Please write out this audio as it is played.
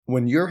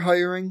When you're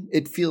hiring,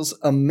 it feels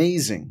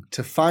amazing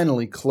to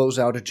finally close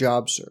out a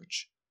job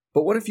search.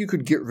 But what if you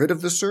could get rid of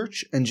the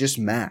search and just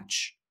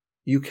match?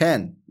 You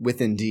can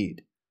with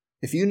Indeed.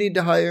 If you need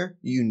to hire,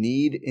 you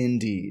need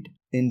Indeed.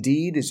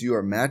 Indeed is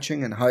your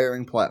matching and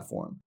hiring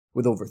platform.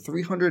 With over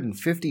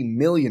 350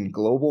 million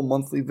global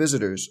monthly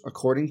visitors,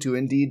 according to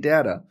Indeed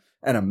data,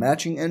 and a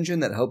matching engine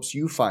that helps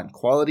you find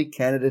quality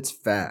candidates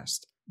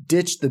fast.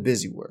 Ditch the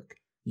busy work.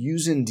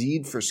 Use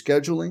Indeed for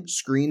scheduling,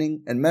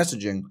 screening, and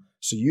messaging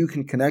so you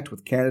can connect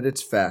with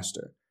candidates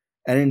faster.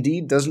 And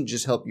Indeed doesn't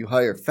just help you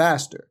hire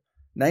faster.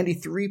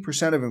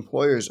 93% of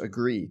employers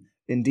agree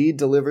Indeed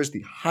delivers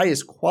the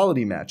highest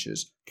quality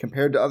matches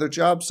compared to other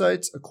job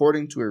sites,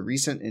 according to a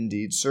recent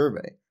Indeed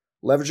survey.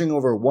 Leveraging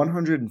over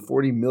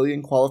 140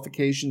 million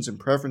qualifications and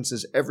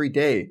preferences every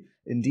day,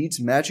 Indeed's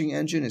matching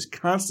engine is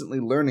constantly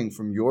learning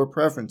from your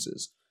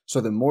preferences, so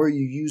the more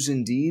you use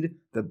Indeed,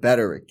 the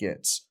better it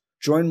gets.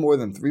 Join more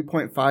than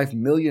 3.5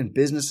 million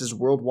businesses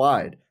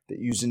worldwide that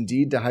use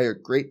Indeed to hire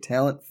great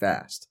talent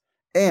fast.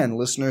 And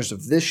listeners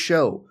of this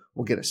show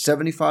will get a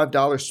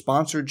 $75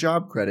 sponsored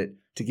job credit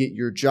to get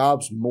your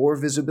jobs more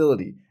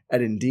visibility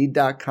at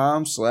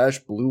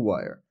Indeed.com/Blue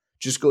Wire.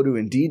 Just go to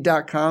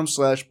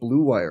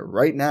Indeed.com/Blue Wire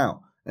right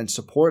now and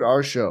support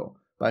our show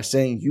by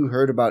saying you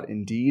heard about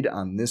Indeed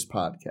on this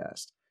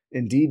podcast.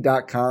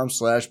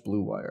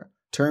 Indeed.com/Blue Wire.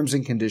 Terms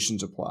and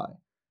conditions apply.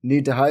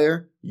 Need to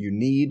hire? You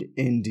need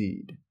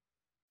Indeed.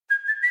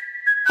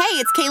 Hey,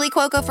 it's Kaylee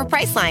Cuoco for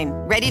Priceline.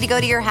 Ready to go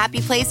to your happy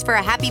place for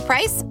a happy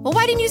price? Well,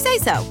 why didn't you say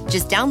so?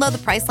 Just download the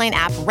Priceline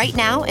app right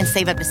now and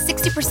save up to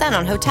 60%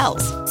 on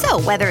hotels.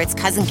 So whether it's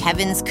Cousin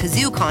Kevin's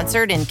Kazoo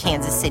Concert in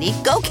Kansas City,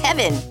 go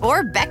Kevin,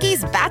 or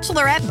Becky's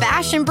Bachelorette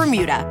Bash in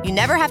Bermuda, you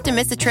never have to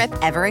miss a trip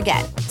ever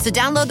again. So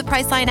download the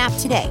Priceline app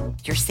today.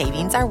 Your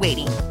savings are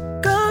waiting.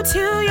 Go to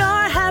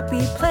your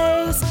happy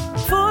place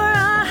for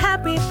a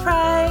happy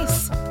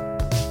price.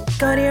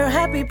 Go to your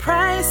happy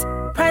price,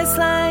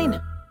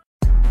 Priceline.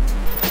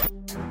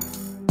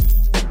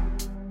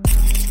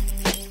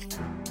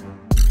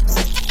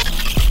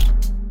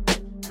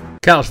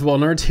 College football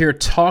nerds here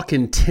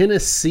talking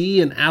Tennessee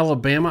and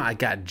Alabama. I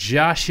got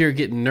Josh here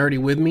getting nerdy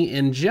with me.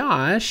 And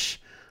Josh,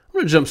 I'm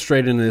going to jump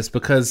straight into this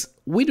because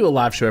we do a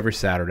live show every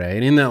Saturday.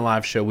 And in that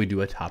live show, we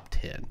do a top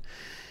 10.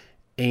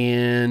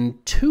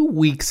 And 2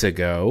 weeks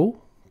ago,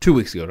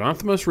 not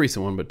the most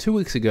recent one, but 2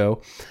 weeks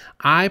ago,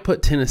 I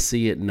put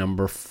Tennessee at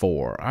number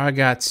 4. I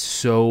got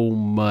so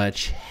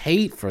much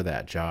hate for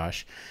that,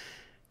 Josh.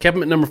 Kept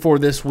them at number 4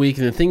 this week.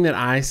 And the thing that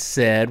I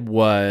said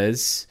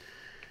was,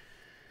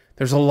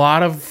 there's a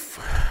lot of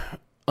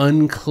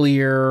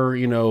unclear,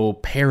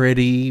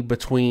 parity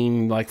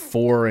between like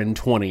 4 and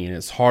 20, and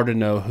it's hard to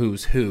know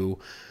who's who.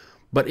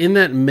 But in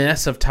that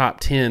mess of top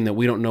 10 that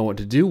we don't know what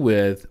to do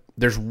with,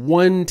 there's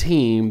one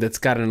team that's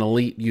got an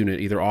elite unit,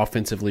 either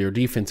offensively or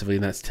defensively,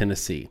 and that's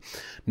Tennessee.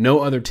 No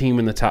other team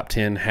in the top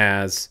 10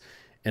 has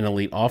an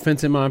elite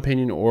offense, in my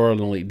opinion, or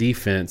an elite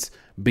defense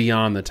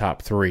beyond the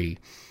top 3,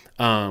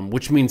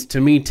 which means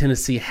to me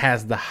Tennessee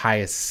has the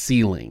highest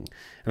ceiling.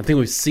 And I think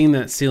we've seen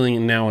that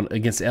ceiling now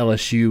against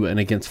LSU and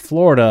against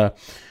Florida.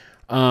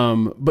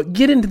 But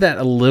get into that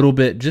a little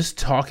bit, just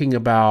talking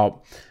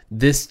about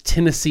this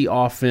Tennessee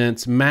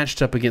offense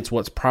matched up against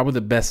what's probably the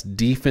best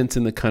defense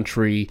in the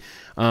country.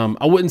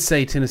 I wouldn't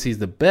say Tennessee's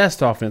the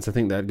best offense. I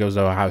think that goes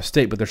to Ohio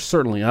State, but they're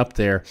certainly up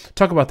there.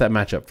 Talk about that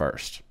matchup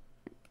first.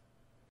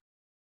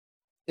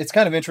 It's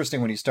kind of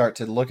interesting when you start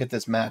to look at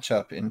this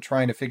matchup and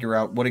trying to figure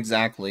out what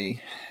exactly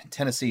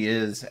Tennessee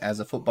is as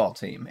a football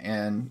team.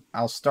 And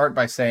I'll start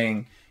by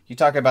saying, you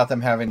talk about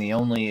them having the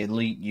only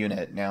elite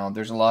unit. Now,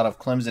 there's a lot of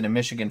Clemson and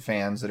Michigan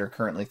fans that are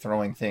currently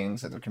throwing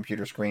things at their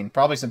computer screen.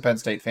 Probably some Penn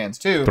State fans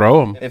too.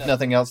 Throw them. If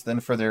nothing else, then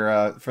for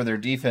their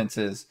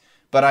defenses.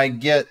 But I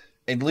get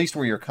at least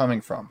where you're coming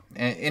from.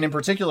 And in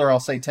particular, I'll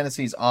say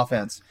Tennessee's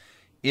offense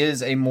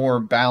is a more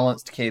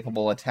balanced,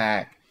 capable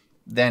attack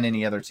than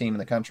any other team in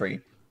the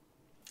country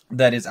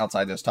that is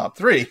outside those top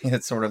 3.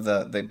 It's sort of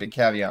the big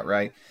caveat,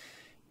 right?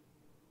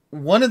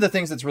 One of the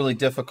things that's really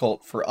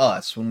difficult for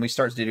us when we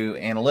start to do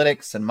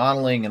analytics and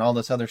modeling and all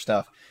this other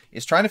stuff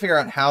is trying to figure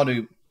out how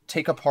to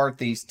take apart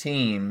these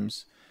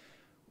teams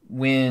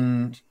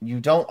when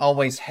you don't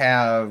always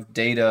have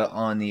data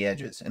on the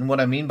edges. And what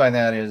I mean by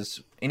that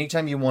is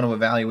anytime you want to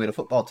evaluate a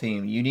football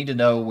team, you need to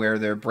know where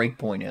their break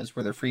point is,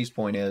 where their freeze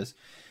point is.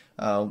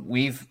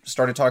 We've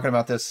started talking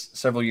about this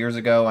several years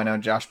ago. I know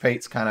Josh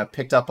Pates kind of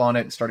picked up on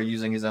it and started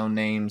using his own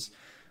names.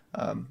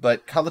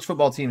 But college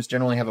football teams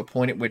generally have a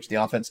point at which the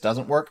offense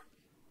doesn't work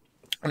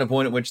and a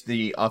point at which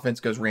the offense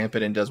goes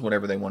rampant and does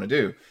whatever they want to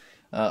do.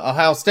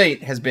 Ohio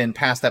State has been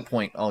past that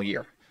point all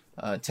year.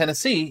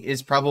 Tennessee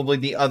is probably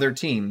the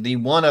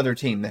one other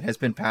team that has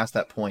been past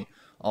that point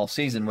all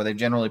season, where they've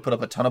generally put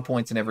up a ton of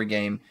points in every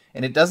game,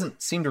 and it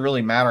doesn't seem to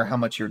really matter how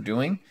much you're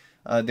doing.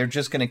 They're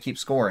just going to keep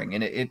scoring.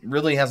 And it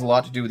really has a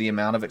lot to do with the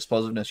amount of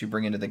explosiveness you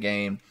bring into the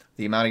game,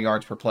 the amount of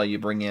yards per play you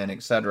bring in,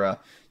 etc.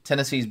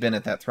 Tennessee's been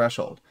at that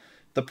threshold.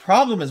 The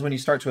problem is when you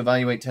start to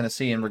evaluate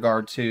Tennessee in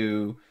regard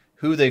to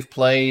who they've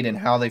played and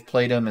how they've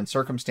played them and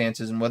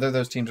circumstances and whether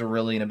those teams are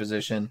really in a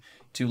position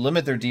to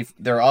limit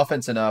their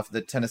offense enough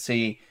that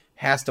Tennessee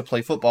has to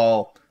play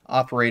football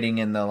operating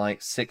in the like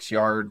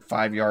 6-yard,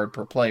 5-yard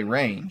per play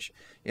range,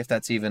 if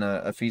that's even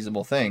a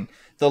feasible thing.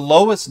 The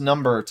lowest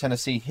number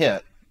Tennessee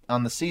hit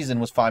on the season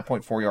was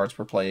 5.4 yards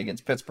per play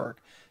against Pittsburgh.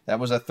 That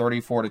was a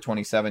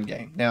 34-27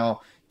 game.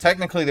 Now,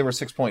 technically, there were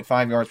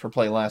 6.5 yards per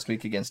play last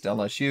week against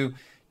LSU,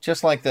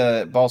 just like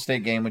the Ball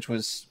State game, which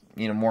was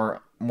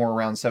more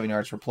around 7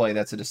 yards per play.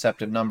 That's a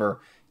deceptive number.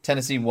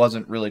 Tennessee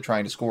wasn't really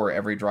trying to score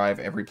every drive,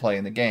 every play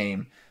in the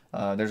game.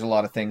 There's a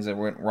lot of things that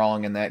went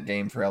wrong in that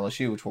game for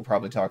LSU, which we'll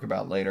probably talk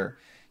about later.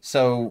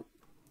 So,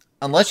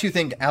 unless you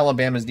think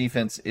Alabama's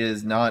defense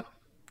is not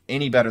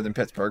any better than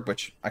Pittsburgh,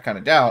 which I kind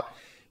of doubt,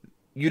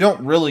 you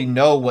don't really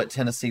know what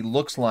Tennessee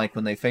looks like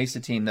when they face a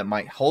team that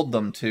might hold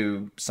them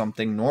to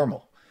something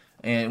normal.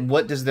 And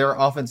what does their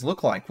offense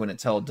look like when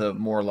it's held to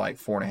more like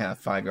 4.5,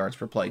 5 yards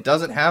per play?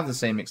 Does it have the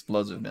same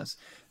explosiveness?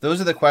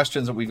 Those are the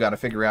questions that we've got to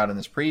figure out in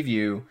this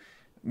preview.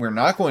 We're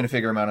not going to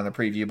figure them out in the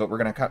preview, but we're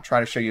going to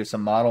try to show you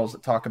some models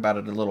that talk about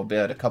it a little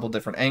bit, a couple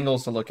different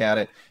angles to look at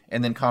it,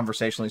 and then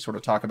conversationally sort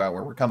of talk about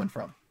where we're coming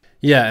from.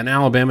 Yeah, and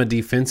Alabama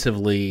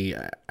defensively,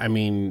 I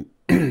mean,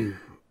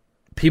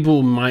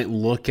 people might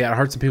look at, I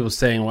heard some people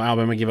saying, well,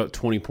 Alabama gave up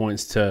 20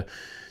 points to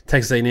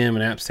Texas A&M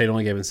and App State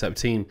only gave them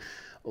 17.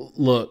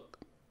 Look,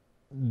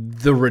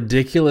 the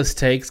ridiculous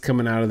takes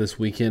coming out of this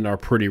weekend are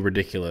pretty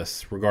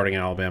ridiculous regarding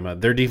Alabama.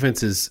 Their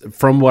defense is,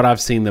 from what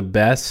I've seen, the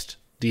best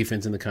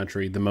defense in the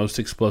country, the most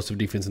explosive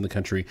defense in the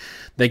country.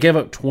 They gave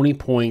up 20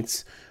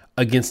 points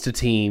against a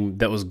team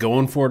that was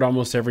going for it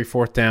almost every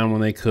fourth down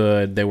when they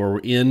could. They were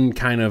in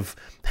kind of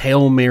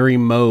Hail Mary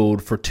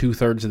mode for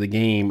 2/3 of the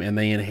game, and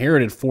they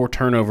inherited 4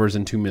 turnovers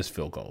and 2 missed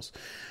field goals.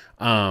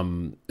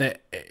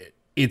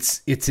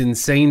 It's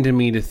insane to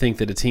me to think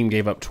that a team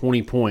gave up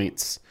 20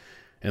 points,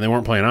 and they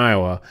weren't playing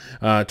Iowa,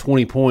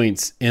 20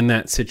 points in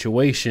that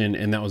situation,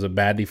 and that was a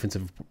bad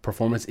defensive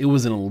performance. It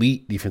was an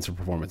elite defensive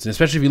performance. And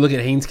especially if you look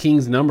at Haynes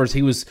King's numbers,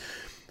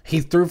 he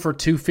threw for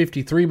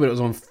 253, but it was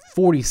on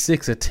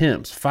 46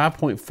 attempts,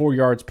 5.4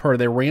 yards per.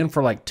 They ran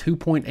for like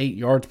 2.8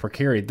 yards per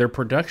carry. Their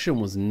production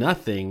was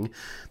nothing.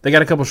 They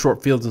got a couple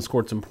short fields and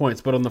scored some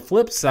points. But on the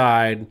flip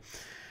side,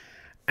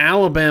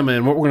 Alabama,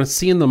 and what we're going to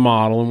see in the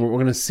model, and what we're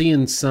going to see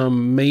in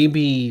some,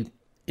 maybe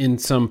in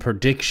some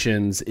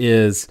predictions,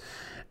 is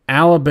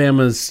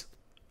Alabama's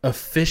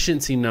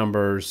efficiency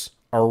numbers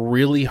are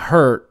really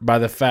hurt by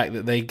the fact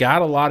that they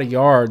got a lot of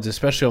yards,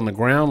 especially on the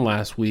ground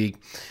last week,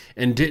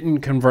 and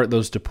didn't convert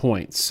those to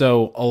points.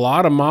 So a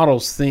lot of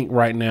models think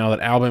right now that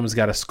Alabama's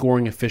got a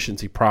scoring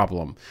efficiency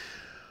problem.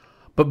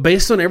 But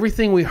based on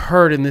everything we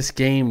heard in this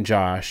game,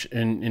 Josh,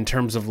 in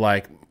terms of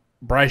like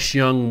Bryce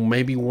Young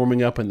maybe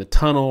warming up in the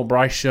tunnel,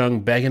 Bryce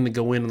Young begging to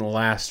go in on the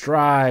last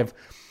drive,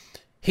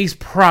 he's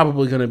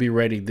probably going to be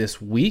ready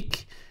this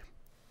week.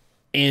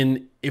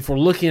 And if we're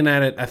looking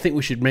at it, I think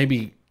we should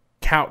maybe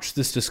couch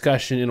this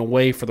discussion in a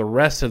way for the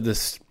rest of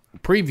this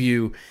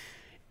preview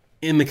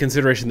in the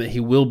consideration that he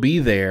will be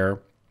there.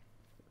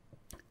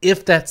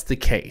 If that's the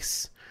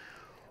case,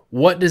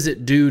 what does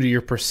it do to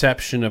your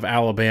perception of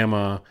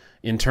Alabama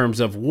in terms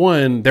of,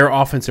 one, their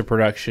offensive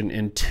production,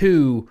 and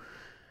two,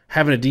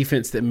 having a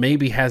defense that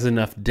maybe has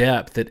enough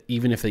depth that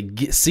even if they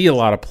see a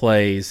lot of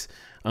plays,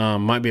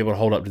 might be able to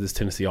hold up to this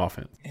Tennessee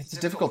offense? It's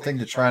a difficult thing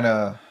to try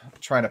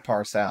to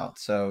parse out.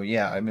 So,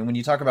 yeah, I mean, when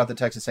you talk about the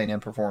Texas A&M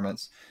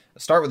performance,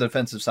 start with the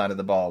defensive side of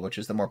the ball, which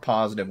is the more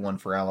positive one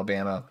for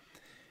Alabama.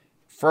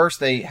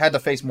 First, they had to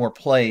face more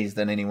plays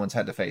than anyone's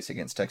had to face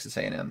against Texas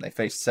A&M. They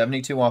faced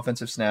 72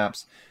 offensive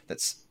snaps.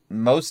 That's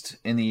most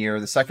in the year.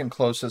 The second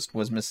closest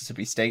was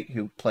Mississippi State,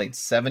 who played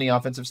 70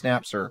 offensive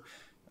snaps, or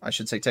I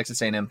should say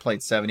Texas A&M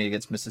played 70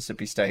 against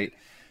Mississippi State.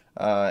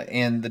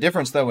 And the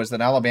difference, though, is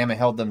that Alabama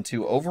held them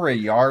to over a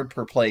yard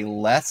per play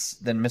less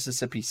than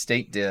Mississippi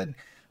State did.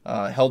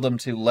 Held them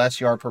to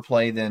less yard per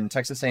play than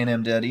Texas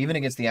A&M did, even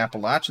against the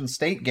Appalachian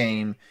State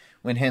game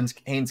when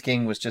Haynes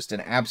King was just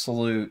an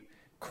absolute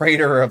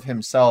crater of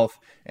himself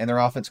and their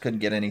offense couldn't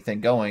get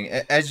anything going.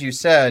 As you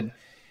said,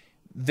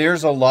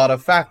 there's a lot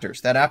of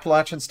factors. That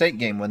Appalachian State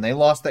game, when they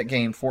lost that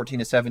game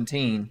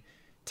 14-17,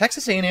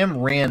 Texas A&M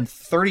ran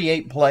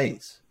 38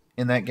 plays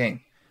in that game.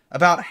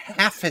 About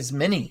half as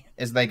many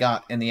as they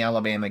got in the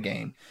Alabama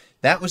game.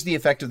 That was the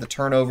effect of the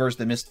turnovers,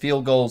 the missed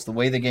field goals, the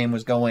way the game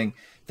was going.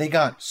 They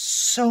got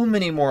so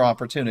many more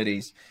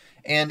opportunities.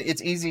 And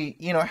it's easy,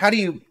 how do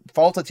you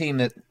fault a team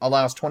that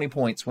allows 20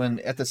 points when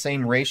at the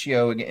same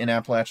ratio in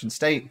Appalachian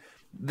State,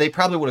 they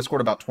probably would have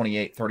scored about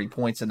 28, 30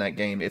 points in that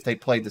game if they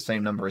played the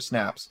same number of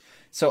snaps.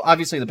 So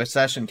obviously the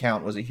possession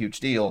count was a huge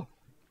deal.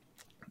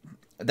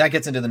 That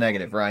gets into the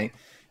negative, right?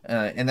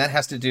 And that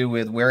has to do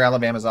with where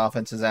Alabama's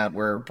offense is at,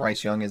 where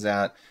Bryce Young is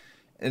at.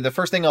 The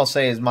first thing I'll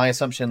say is my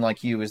assumption,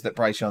 like you, is that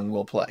Bryce Young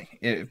will play.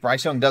 If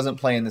Bryce Young doesn't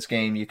play in this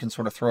game, you can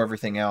sort of throw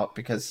everything out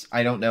because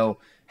I don't know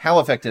how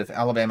effective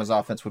Alabama's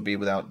offense would be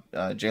without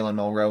Jalen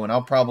Milroe. And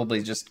I'll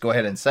probably just go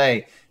ahead and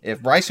say,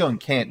 if Bryce Young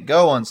can't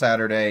go on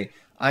Saturday,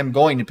 I'm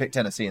going to pick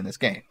Tennessee in this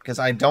game because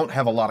I don't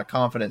have a lot of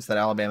confidence that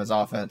Alabama's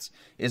offense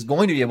is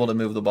going to be able to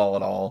move the ball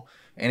at all.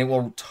 And it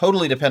will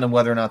totally depend on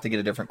whether or not they get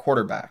a different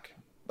quarterback.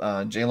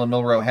 Jalen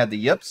Milroe had the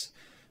yips.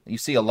 You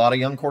see a lot of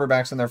young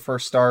quarterbacks in their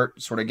first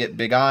start sort of get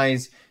big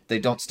eyes. They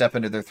don't step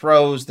into their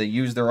throws. They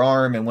use their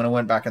arm. And when I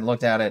went back and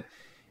looked at it,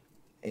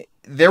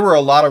 there were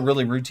a lot of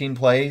really routine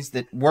plays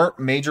that weren't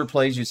major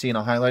plays you see in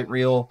a highlight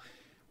reel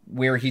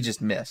where he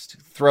just missed.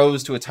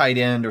 Throws to a tight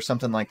end or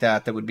something like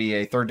that would be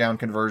a third down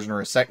conversion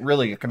or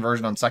really a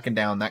conversion on second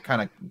down, that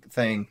kind of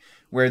thing,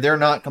 where they're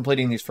not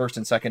completing these first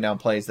and second down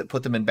plays that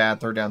put them in bad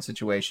third down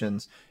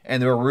situations.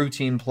 And there were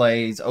routine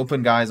plays,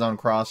 open guys on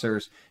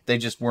crossers they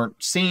just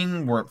weren't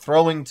seeing, weren't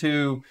throwing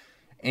to.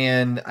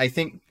 And I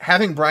think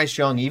having Bryce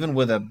Young, even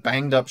with a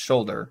banged up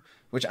shoulder,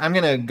 which I'm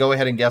going to go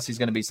ahead and guess he's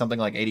going to be something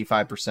like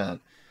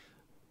 85%,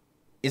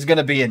 is going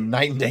to be a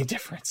night and day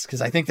difference, because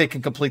I think they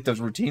can complete those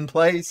routine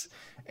plays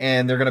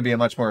and they're going to be a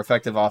much more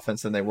effective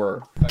offense than they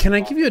were. Can I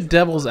give you a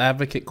devil's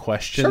advocate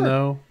question, Sure.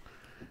 though?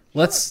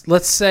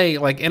 Let's say,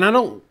 like, and I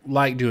don't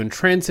like doing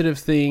transitive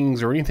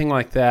things or anything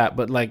like that,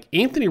 but like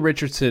Anthony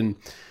Richardson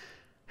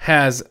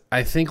has,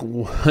 I think,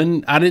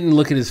 one, I didn't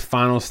look at his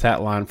final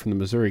stat line from the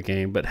Missouri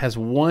game, but has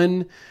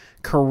one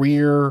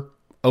career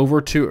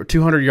over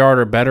 200 yard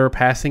or better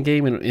passing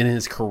game in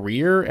his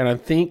career. And I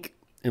think,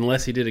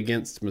 unless he did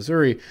against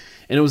Missouri,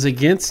 and it was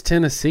against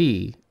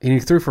Tennessee, and he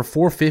threw for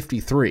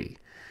 453.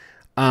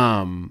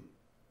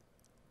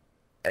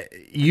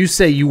 You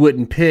say you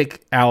wouldn't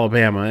pick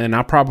Alabama, and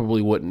I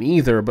probably wouldn't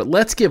either, but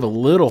let's give a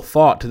little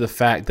thought to the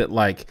fact that,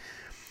 like,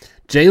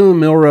 Jalen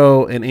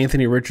Milroe and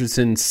Anthony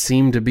Richardson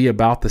seem to be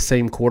about the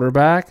same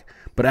quarterback,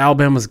 but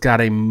Alabama's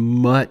got a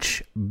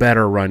much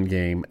better run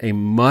game, a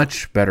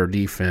much better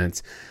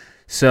defense.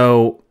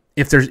 So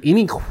if there's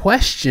any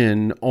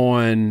question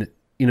on,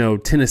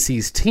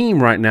 Tennessee's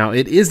team right now,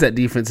 it is that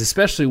defense,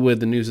 especially with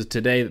the news of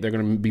today that they're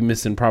going to be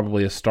missing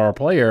probably a star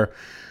player.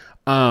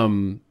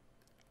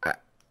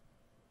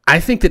 I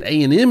think that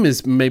A&M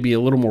is maybe a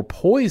little more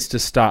poised to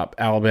stop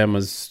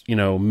Alabama's,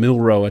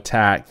 Milroe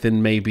attack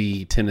than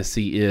maybe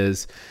Tennessee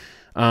is,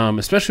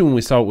 especially when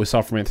we saw what we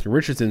saw from Anthony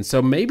Richardson.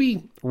 So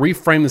maybe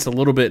reframe this a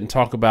little bit and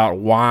talk about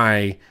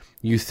why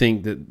you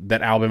think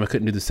that Alabama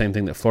couldn't do the same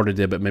thing that Florida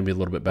did, but maybe a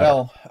little bit better.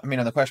 Well, I mean,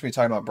 on the question, we're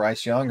talking about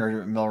Bryce Young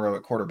or Milroe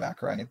at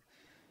quarterback, right?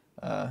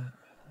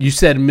 You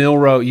said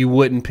Milroe, you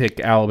wouldn't pick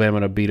Alabama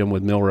to beat them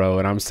with Milroe,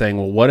 and I'm saying,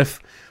 well, what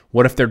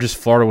if they're just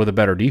Florida with a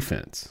better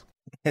defense?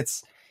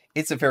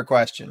 It's a fair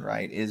question,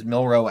 right? Is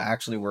Milroe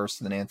actually worse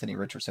than Anthony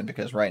Richardson?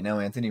 Because right now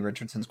Anthony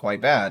Richardson's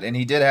quite bad. And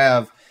he did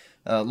have,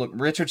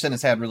 Richardson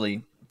has had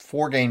really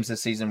 4 games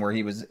this season where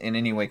he was in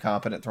any way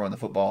competent throwing the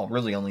football,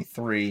 really only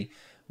 3.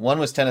 One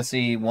was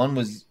Tennessee, one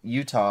was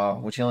Utah,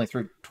 which he only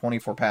threw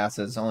 24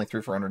 passes, only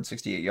threw for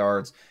 168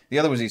 yards. The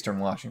other was Eastern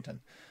Washington.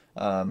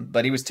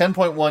 But he was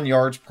 10.1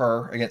 yards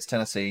per against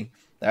Tennessee.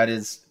 That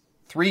is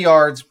 3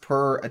 yards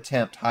per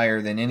attempt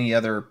higher than any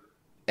other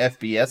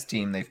FBS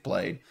team they've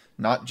played,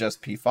 not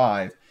just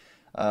P5.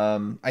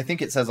 I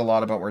think it says a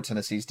lot about where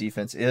Tennessee's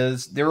defense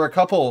is. There were a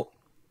couple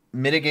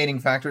mitigating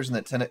factors in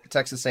the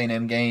Texas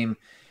A&M game.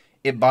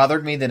 It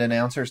bothered me that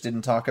announcers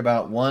didn't talk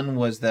about. One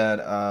was that,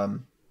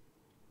 I'm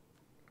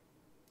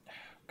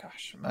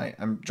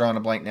drawing a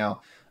blank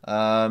now.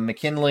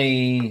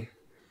 McKinley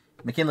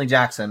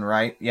Jackson,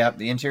 right? Yep,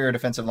 the interior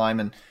defensive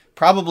lineman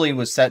probably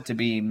was set to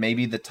be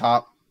maybe the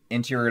top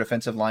interior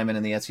defensive lineman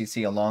in the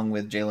SEC, along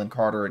with Jalen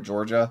Carter at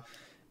Georgia.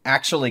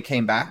 Actually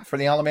came back for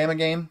the Alabama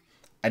game.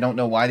 I don't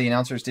know why the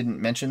announcers didn't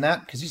mention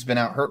that, because he's been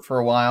out hurt for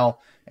a while,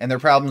 and their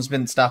problem's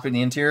been stopping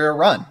the interior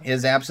run.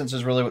 His absence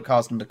is really what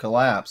caused him to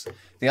collapse.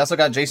 They also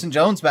got Jason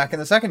Jones back in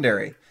the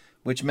secondary,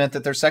 which meant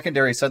that their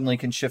secondary suddenly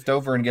can shift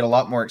over and get a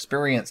lot more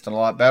experienced and a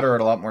lot better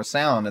and a lot more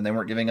sound, and they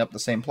weren't giving up the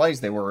same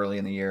plays they were early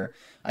in the year.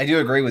 I do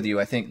agree with you.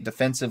 I think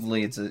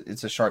defensively it's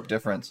a sharp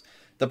difference.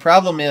 The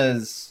problem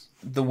is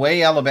the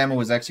way Alabama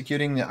was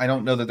executing, I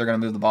don't know that they're going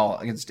to move the ball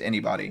against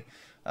anybody.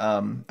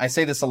 I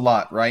say this a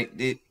lot, right?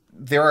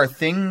 There are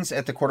things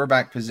at the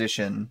quarterback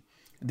position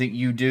that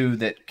you do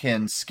that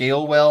can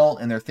scale well,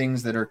 and there are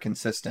things that are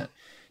consistent.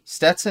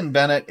 Stetson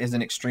Bennett is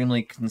an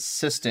extremely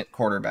consistent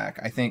quarterback.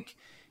 I think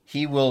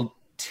he will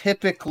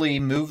typically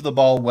move the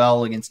ball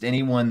well against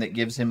anyone that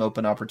gives him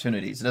open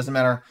opportunities. It doesn't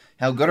matter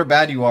how good or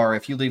bad you are.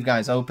 If you leave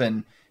guys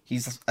open,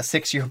 he's a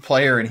 6-year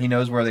player and he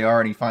knows where they are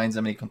and he finds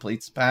them and he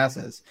completes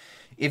passes.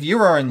 If you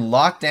are in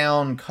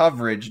lockdown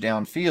coverage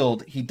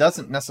downfield, he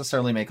doesn't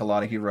necessarily make a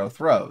lot of hero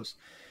throws.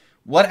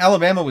 What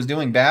Alabama was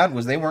doing bad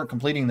was they weren't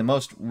completing the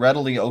most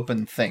readily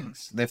open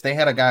things. If they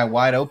had a guy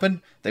wide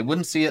open, they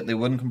wouldn't see it, they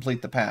wouldn't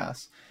complete the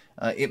pass.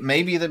 It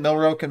may be that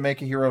Milroe can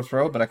make a hero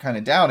throw, but I kind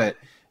of doubt it.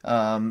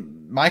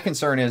 My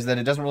concern is that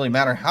it doesn't really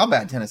matter how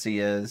bad Tennessee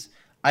is.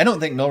 I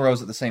don't think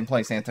Milroe's at the same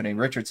place Anthony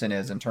Richardson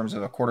is in terms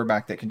of a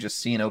quarterback that can just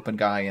see an open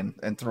guy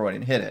and throw it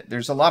and hit it.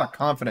 There's a lot of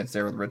confidence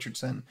there with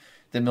Richardson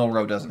that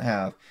Milroe doesn't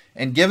have.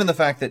 And given the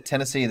fact that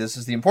Tennessee, this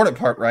is the important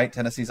part, right?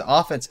 Tennessee's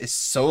offense is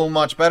so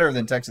much better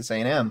than Texas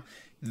A&M,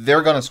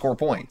 they're going to score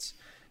points.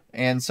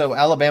 And so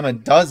Alabama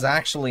does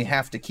actually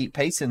have to keep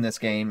pace in this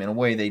game in a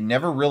way they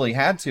never really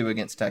had to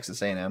against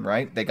Texas A&M,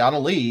 right? They got a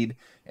lead,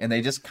 and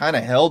they just kind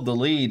of held the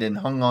lead and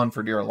hung on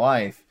for dear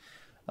life.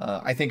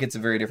 I think it's a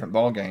very different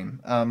ball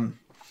game.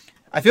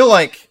 I feel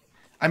like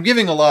I'm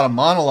giving a lot of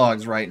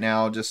monologues right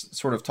now, just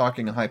sort of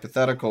talking in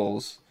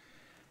hypotheticals.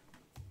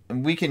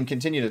 And we can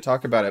continue to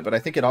talk about it, but I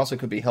think it also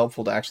could be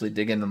helpful to actually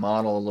dig in the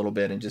model a little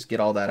bit and just get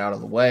all that out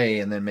of the way,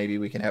 and then maybe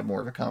we can have more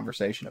of a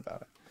conversation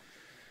about it.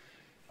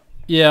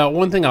 Yeah,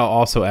 one thing I'll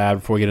also add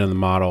before we get into the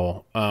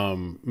model,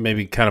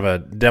 maybe kind of a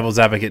devil's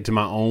advocate to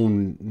my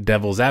own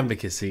devil's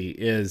advocacy,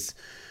 is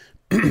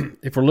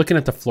if we're looking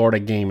at the Florida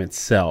game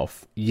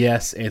itself,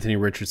 yes, Anthony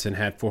Richardson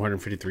had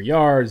 453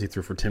 yards. He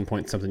threw for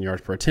 10-point-something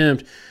yards per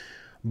attempt.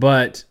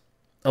 But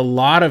a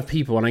lot of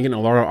people, and I get in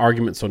a lot of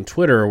arguments on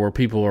Twitter where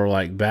people are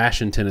like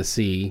bashing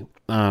Tennessee,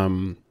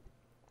 and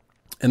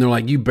they're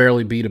like, you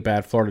barely beat a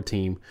bad Florida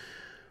team.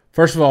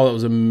 First of all, it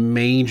was a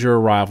major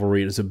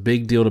rivalry. It was a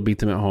big deal to beat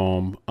them at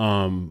home.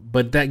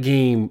 But that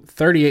game,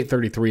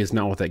 38-33, is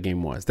not what that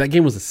game was. That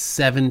game was a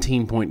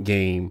 17-point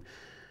game.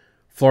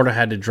 Florida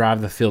had to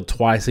drive the field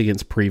twice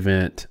against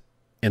Prevent,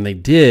 and they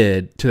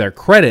did. To their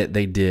credit,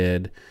 they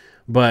did.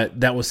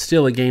 But that was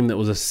still a game that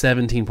was a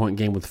 17-point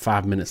game with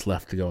 5 minutes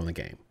left to go in the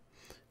game.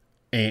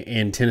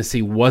 And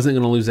Tennessee wasn't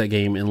going to lose that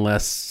game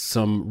unless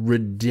some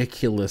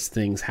ridiculous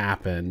things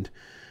happened.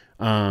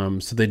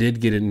 So they did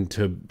get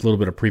into a little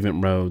bit of Prevent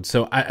mode.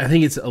 So I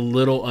think it's a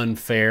little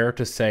unfair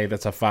to say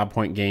that's a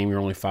 5-point game. You're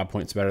only 5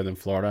 points better than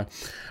Florida.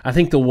 I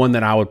think the one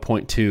that I would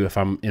point to if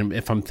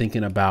I'm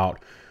thinking about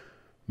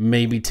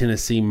maybe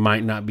Tennessee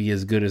might not be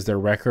as good as their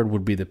record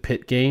would be the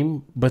Pitt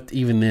game. But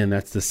even then,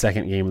 that's the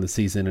second game of the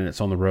season and it's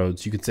on the road.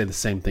 So you could say the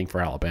same thing for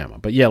Alabama.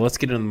 But yeah, let's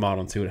get into the model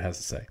and see what it has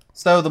to say.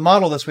 So the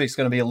model this week is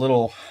going to be a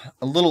little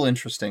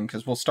interesting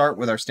because we'll start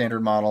with our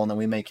standard model and then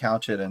we may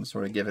couch it and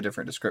sort of give a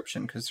different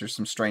description because there's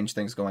some strange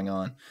things going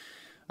on.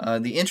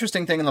 The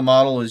interesting thing in the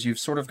model is you've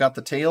sort of got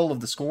the tail of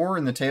the score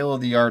and the tail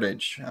of the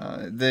yardage.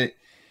 The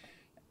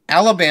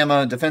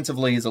Alabama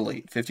defensively is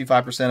elite.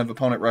 55% of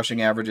opponent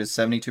rushing averages,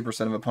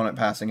 72% of opponent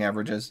passing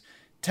averages.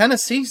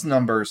 Tennessee's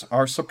numbers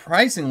are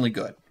surprisingly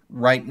good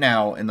right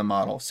now in the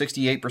model.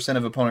 68%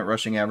 of opponent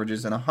rushing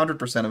averages and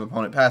 100% of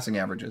opponent passing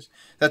averages.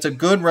 That's a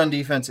good run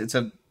defense. It's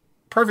a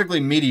perfectly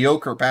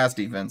mediocre pass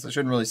defense. I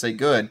shouldn't really say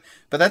good,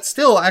 but that's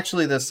still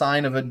actually the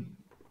sign of a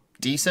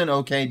decent,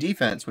 okay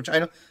defense, which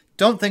I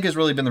don't think has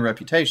really been the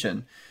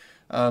reputation.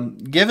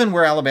 Given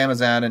where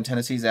Alabama's at and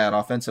Tennessee's at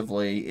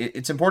offensively,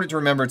 it's important to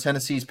remember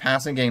Tennessee's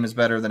passing game is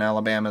better than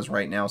Alabama's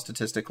right now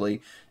statistically.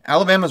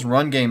 Alabama's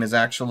run game is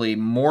actually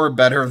more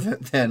better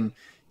than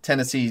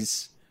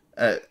Tennessee's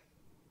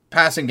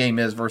passing game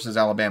is versus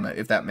Alabama,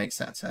 if that makes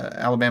sense.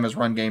 Alabama's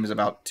run game is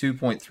about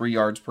 2.3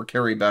 yards per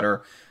carry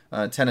better.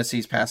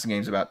 Tennessee's passing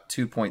game is about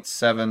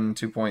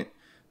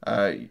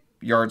 2.7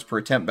 yards per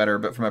attempt better,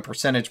 but from a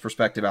percentage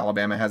perspective,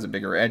 Alabama has a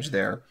bigger edge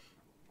there.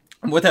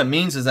 And what that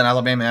means is that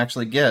Alabama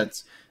actually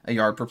gets a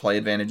yard per play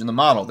advantage in the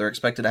model. They're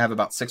expected to have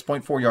about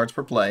 6.4 yards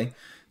per play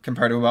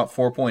compared to about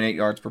 4.8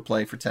 yards per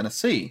play for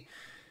Tennessee.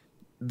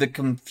 The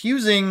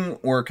confusing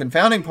or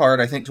confounding part,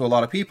 I think, to a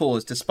lot of people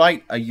is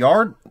despite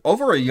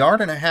over a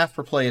yard and a half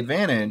per play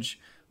advantage,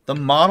 the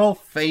model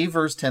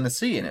favors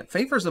Tennessee, and it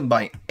favors them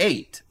by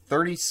 8,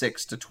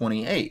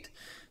 36-28.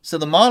 So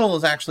the model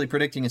is actually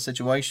predicting a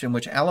situation in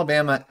which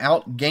Alabama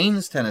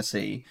outgains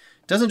Tennessee.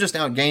 Doesn't just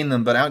outgain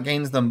them, but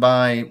outgains them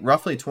by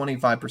roughly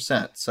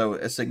 25%. So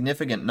a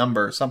significant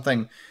number,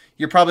 something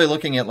you're probably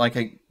looking at like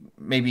a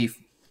maybe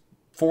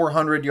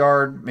 400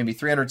 yard, maybe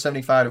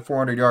 375 to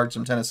 400 yards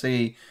from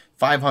Tennessee,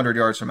 500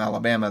 yards from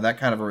Alabama, that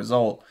kind of a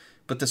result.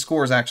 But the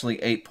score is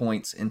actually 8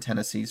 points in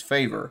Tennessee's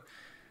favor.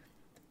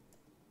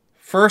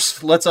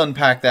 First, let's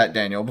unpack that,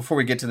 Daniel, before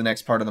we get to the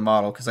next part of the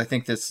model, because I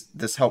think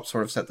this helps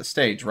sort of set the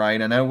stage,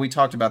 right? I know we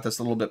talked about this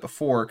a little bit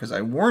before because I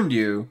warned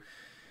you.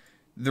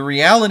 The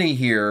reality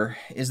here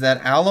is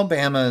that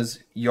Alabama's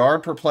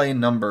yard per play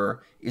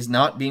number is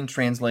not being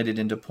translated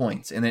into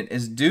points, and it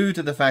is due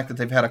to the fact that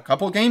they've had a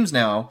couple games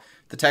now,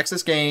 the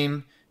Texas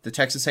game, the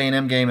Texas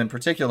A&M game in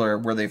particular,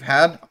 where they've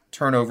had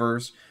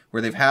turnovers,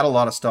 where they've had a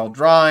lot of stalled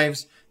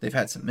drives, they've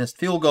had some missed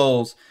field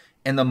goals,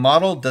 and the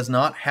model does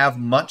not have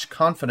much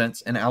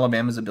confidence in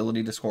Alabama's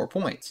ability to score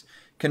points.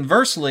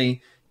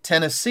 Conversely,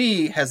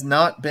 Tennessee has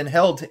not been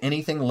held to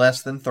anything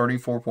less than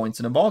 34 points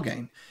in a ball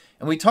game.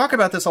 And we talk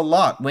about this a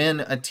lot.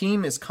 When a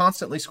team is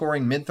constantly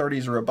scoring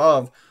mid-30s or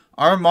above,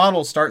 our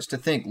model starts to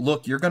think,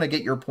 look, you're going to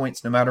get your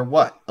points no matter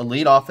what.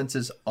 Elite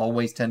offenses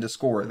always tend to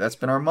score. That's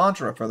been our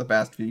mantra for the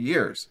past few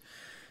years.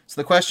 So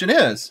the question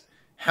is,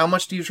 how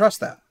much do you trust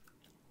that?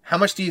 How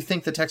much do you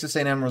think the Texas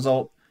A&M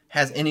result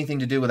has anything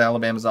to do with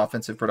Alabama's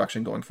offensive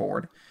production going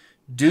forward?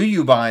 Do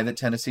you buy that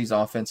Tennessee's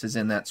offense is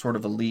in that sort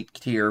of elite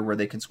tier where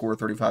they can score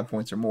 35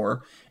 points or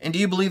more? And do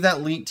you believe that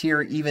elite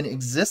tier even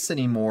exists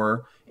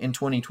anymore in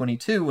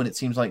 2022 when it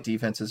seems like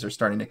defenses are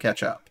starting to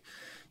catch up?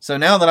 So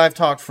now that I've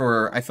talked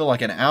for, I feel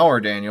like an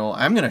hour, Daniel,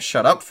 I'm going to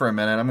shut up for a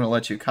minute. I'm going to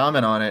let you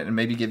comment on it and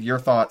maybe give your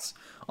thoughts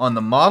on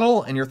the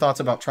model and your thoughts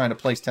about trying to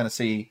place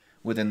Tennessee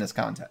within this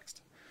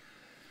context.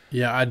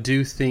 Yeah, I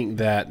do think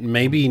that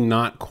maybe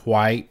not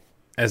quite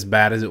as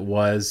bad as it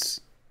was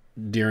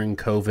during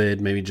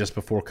COVID, maybe just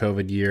before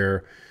COVID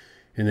year.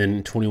 And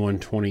then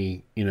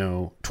 2020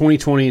 and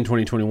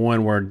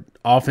 2021, where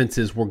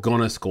offenses were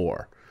going to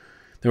score.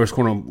 They were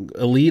scoring,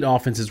 elite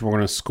offenses were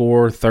going to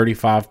score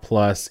 35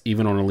 plus,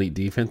 even on elite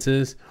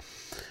defenses.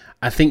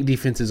 I think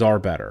defenses are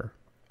better.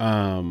 But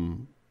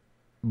on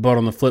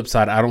the flip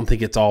side, I don't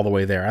think it's all the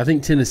way there. I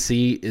think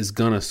Tennessee is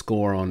going to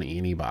score on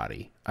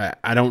anybody.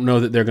 I don't know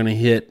that they're going to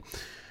hit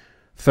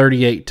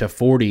 38 to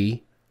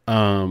 40,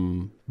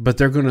 but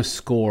they're going to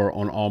score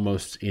on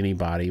almost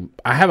anybody.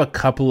 I have a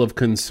couple of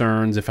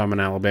concerns if I'm an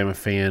Alabama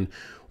fan.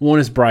 One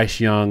is Bryce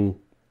Young,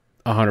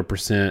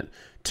 100%.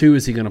 Two,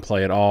 is he going to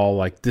play at all?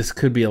 Like, this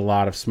could be a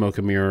lot of smoke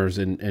and mirrors,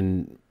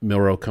 and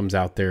Milroe comes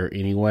out there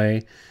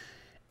anyway,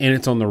 and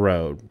it's on the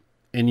road.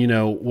 And,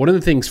 one of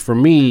the things for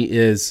me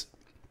is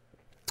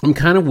I'm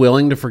kind of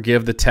willing to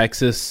forgive the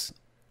Texas,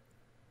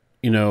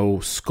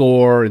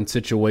 score and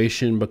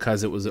situation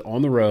because it was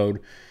on the road.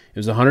 It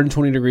was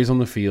 120 degrees on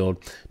the field.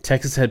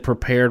 Texas had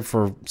prepared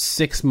for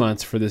 6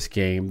 months for this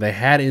game. They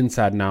had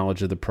inside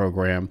knowledge of the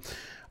program.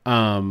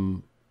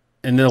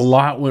 And then a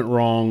lot went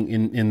wrong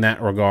in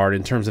that regard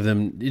in terms of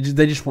them.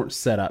 They just weren't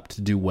set up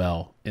to do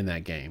well in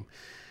that game.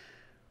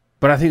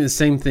 But I think the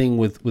same thing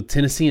with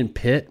Tennessee and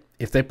Pitt.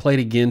 If they played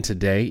again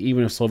today,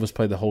 even if Slovis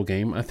played the whole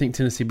game, I think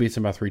Tennessee beats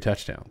them by 3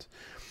 touchdowns.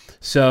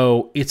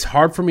 So it's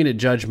hard for me to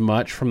judge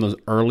much from those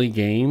early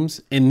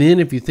games. And then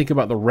if you think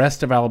about the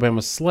rest of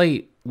Alabama's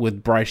slate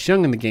with Bryce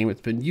Young in the game,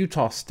 it's been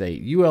Utah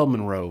State, UL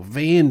Monroe,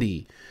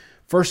 Vandy,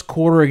 first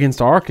quarter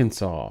against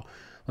Arkansas.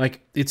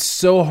 Like, it's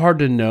so hard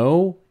to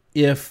know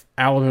if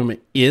Alabama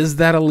is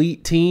that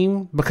elite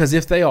team, because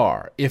if they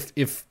are,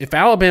 if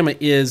Alabama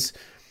is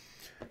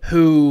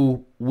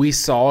who we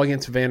saw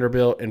against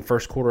Vanderbilt in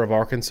first quarter of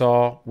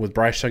Arkansas with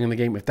Bryce Young in the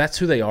game, if that's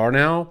who they are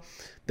now,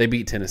 they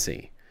beat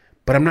Tennessee.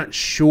 But I'm not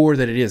sure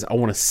that it is. I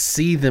want to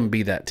see them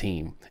be that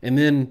team. And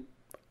then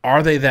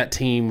are they that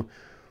team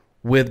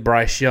with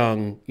Bryce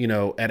Young,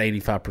 at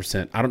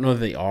 85%? I don't know that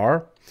they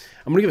are.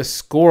 I'm going to give a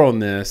score on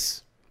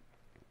this.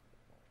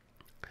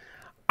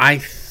 I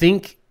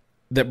think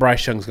that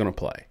Bryce Young's going to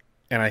play.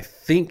 And I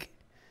think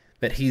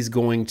that he's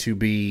going to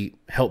be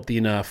healthy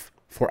enough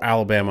for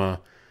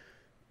Alabama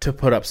to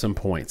put up some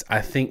points.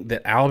 I think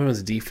that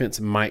Alabama's defense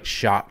might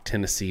shock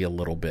Tennessee a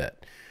little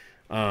bit.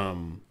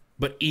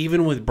 But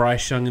even with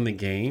Bryce Young in the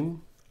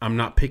game, I'm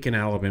not picking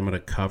Alabama to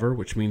cover,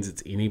 which means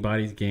it's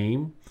anybody's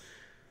game.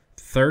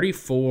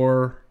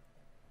 34-31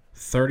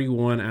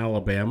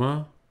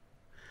 Alabama.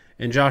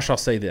 And Josh, I'll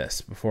say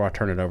this before I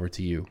turn it over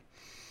to you.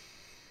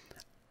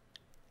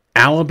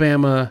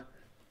 Alabama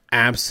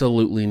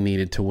absolutely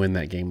needed to win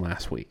that game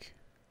last week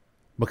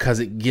because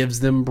it gives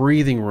them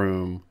breathing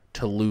room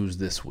to lose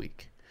this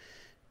week.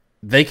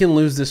 They can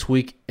lose this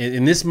week,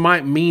 and this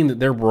might mean that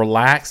they're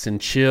relaxed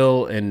and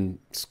chill and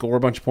score a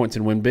bunch of points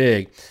and win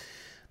big.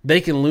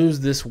 They can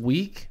lose this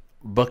week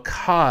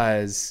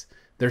because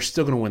they're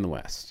still going to win the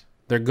West.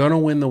 They're going to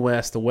win the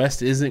West. The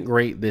West isn't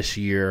great this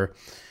year.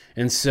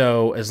 And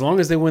so as long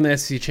as they win the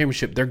SEC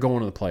championship, they're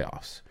going to the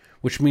playoffs,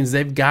 which means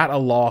they've got a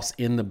loss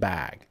in the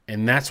bag.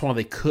 And that's why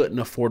they couldn't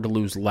afford to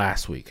lose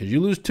last week. Because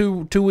you lose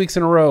two weeks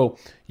in a row,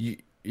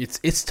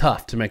 it's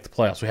tough to make the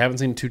playoffs. We haven't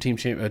seen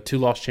a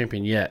two-loss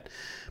champion yet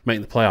make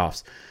the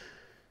playoffs.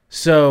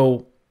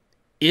 So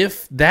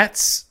if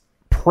that's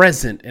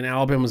present in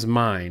Alabama's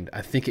mind,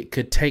 I think it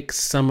could take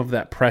some of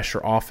that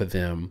pressure off of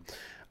them.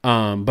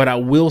 But I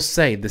will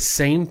say the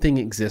same thing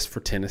exists for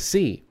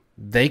Tennessee.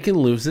 They can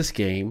lose this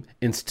game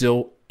and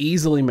still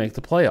easily make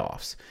the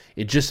playoffs.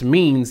 It just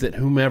means that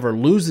whomever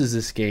loses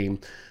this game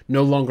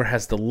no longer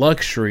has the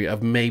luxury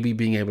of maybe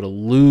being able to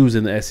lose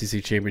in the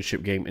SEC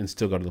championship game and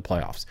still go to the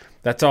playoffs.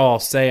 That's all I'll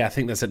say. I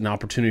think that's an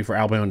opportunity for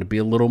Alabama to be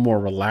a little more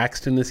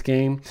relaxed in this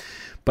game.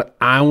 But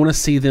I want to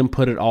see them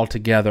put it all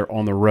together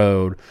on the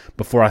road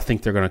before I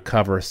think they're going to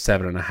cover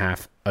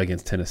 7.5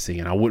 against Tennessee.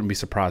 And I wouldn't be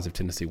surprised if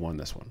Tennessee won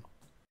this one.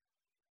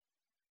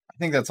 I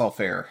think that's all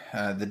fair.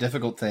 The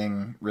difficult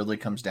thing really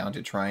comes down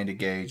to trying to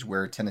gauge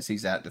where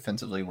Tennessee's at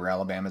defensively, where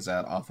Alabama's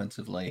at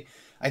offensively.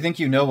 I think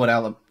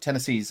what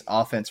Tennessee's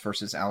offense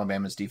versus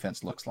Alabama's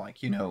defense looks like.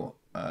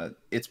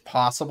 It's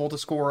possible to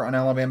score on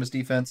Alabama's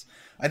defense.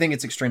 I think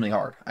it's extremely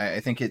hard. I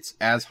think it's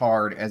as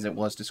hard as it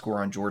was to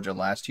score on Georgia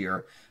last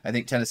year. I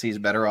think Tennessee is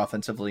better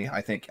offensively.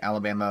 I think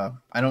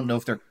Alabama, I don't know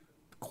if they're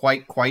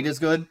quite as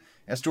good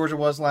as Georgia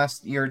was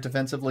last year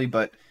defensively,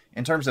 but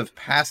in terms of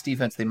pass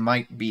defense, they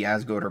might be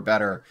as good or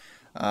better.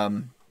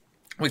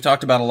 We've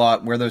talked about a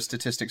lot where those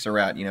statistics are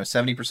at.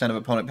 70% of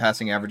opponent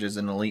passing average is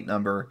an elite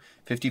number.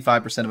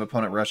 55% of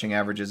opponent rushing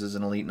averages is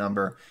an elite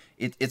number.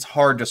 It's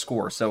hard to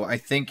score. So I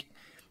think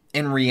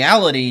in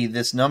reality,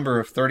 this number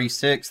of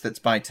 36 that's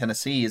by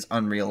Tennessee is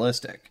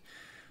unrealistic.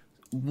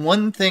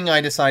 One thing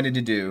I decided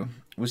to do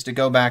was to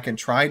go back and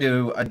try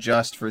to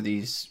adjust for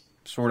these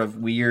sort of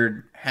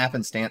weird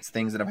happenstance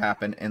things that have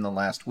happened in the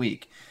last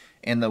week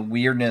and the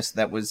weirdness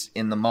that was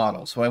in the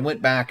model. So I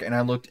went back and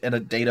I looked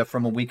at data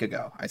from a week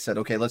ago. I said,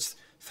 okay, let's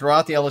throw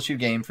out the LSU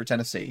game for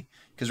Tennessee.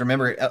 Because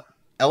remember,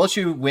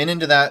 LSU went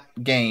into that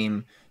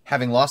game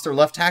having lost their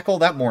left tackle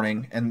that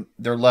morning and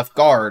their left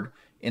guard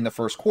in the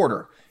first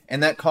quarter.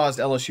 and that caused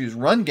LSU's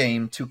run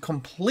game to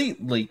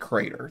completely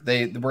crater.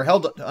 They were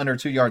held to under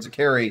 2 yards a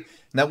carry,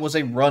 and that was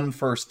a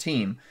run-first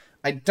team.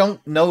 I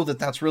don't know that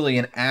that's really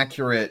an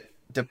accurate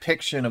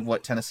depiction of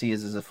what Tennessee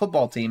is as a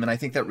football team, and I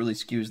think that really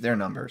skews their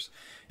numbers.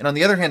 And on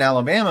the other hand,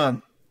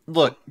 Alabama,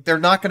 look, they're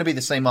not going to be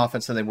the same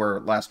offense that they were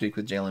last week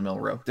with Jalen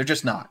Milroe. They're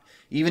just not.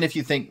 Even if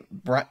you think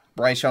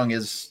Bryce Young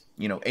is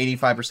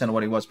 85% of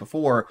what he was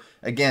before,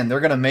 again, they're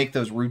going to make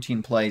those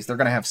routine plays. They're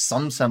going to have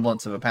some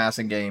semblance of a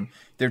passing game.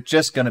 They're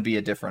just going to be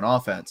a different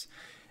offense.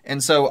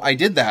 And so I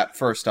did that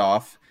first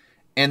off.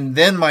 And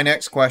then my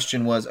next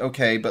question was,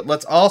 okay, but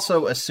let's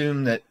also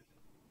assume that,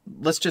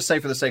 let's just say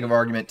for the sake of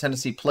argument,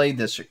 Tennessee played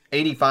this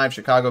 85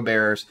 Chicago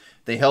Bears.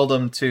 They held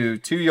them to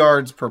 2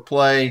 yards per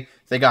play.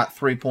 They got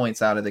 3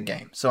 points out of the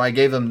game. So I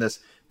gave them this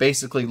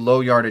basically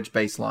low yardage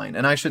baseline.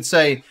 And I should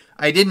say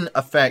I didn't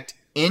affect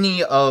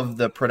any of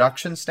the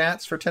production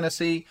stats for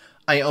Tennessee.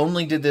 I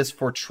only did this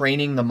for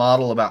training the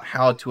model about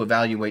how to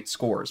evaluate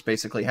scores.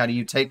 Basically, how do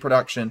you take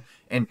production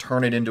and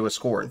turn it into a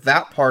score?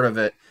 That part of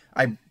it,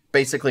 I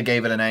basically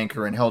gave it an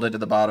anchor and held it to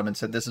the bottom and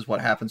said, this is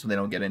what happens when they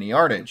don't get any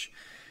yardage.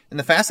 And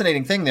the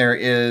fascinating thing there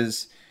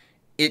is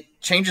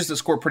it changes the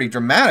score pretty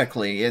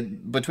dramatically.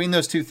 Between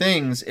those two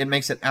things, it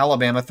makes it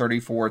Alabama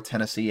 34,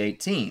 Tennessee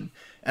 18.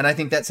 And I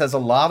think that says a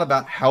lot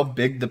about how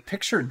big the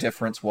picture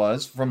difference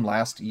was from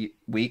last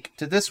week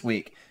to this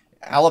week.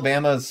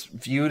 Alabama's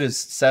viewed as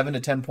 7 to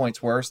 10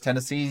 points worse.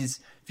 Tennessee's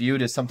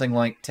viewed as something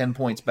like 10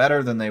 points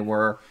better than they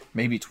were,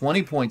 maybe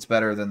 20 points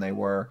better than they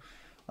were.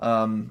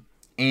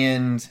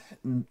 And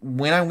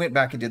when I went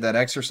back and did that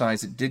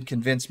exercise, it did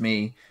convince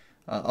me,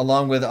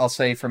 along with, I'll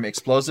say, from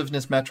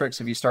explosiveness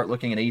metrics, if you start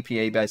looking at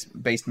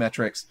APA-based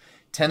metrics,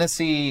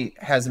 Tennessee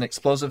has an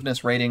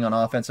explosiveness rating on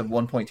offense of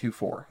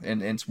 1.24,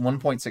 and it's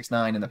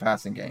 1.69 in the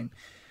passing game.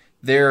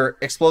 Their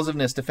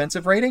explosiveness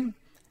defensive rating,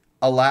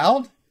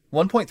 allowed,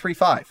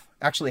 1.35,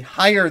 actually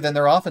higher than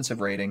their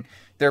offensive rating.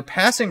 Their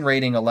passing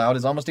rating allowed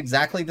is almost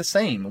exactly the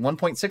same,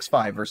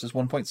 1.65 versus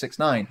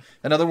 1.69.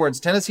 In other words,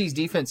 Tennessee's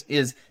defense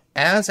is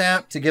as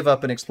apt to give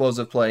up an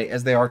explosive play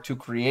as they are to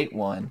create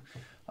one.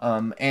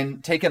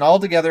 And taken all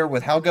together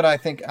with how good I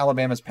think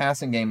Alabama's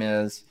passing game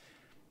is,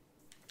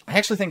 I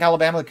actually think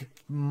Alabama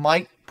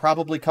might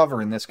probably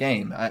cover in this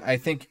game. I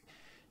think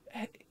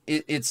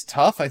it's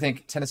tough. I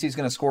think Tennessee's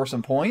going to score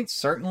some points,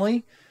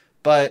 certainly.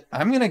 But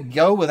I'm going to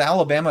go with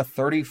Alabama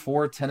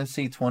 34,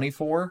 Tennessee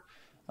 24.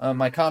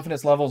 My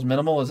confidence level is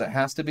minimal, as it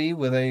has to be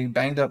with a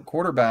banged-up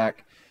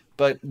quarterback.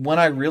 But when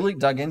I really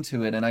dug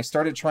into it and I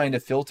started trying to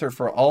filter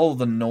for all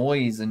the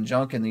noise and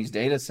junk in these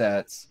data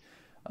sets,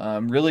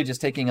 really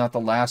just taking out the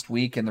last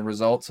week and the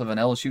results of an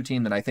LSU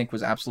team that I think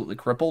was absolutely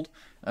crippled,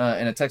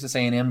 and a Texas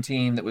A&M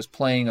team that was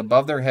playing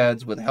above their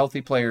heads with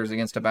healthy players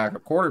against a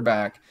backup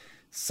quarterback,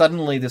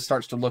 suddenly this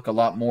starts to look a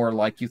lot more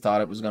like you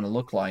thought it was going to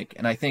look like.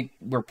 And I think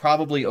we're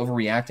probably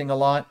overreacting a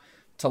lot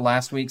to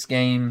last week's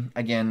game.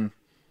 Again,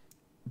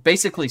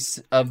 basically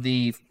of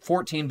the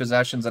 14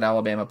 possessions that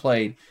Alabama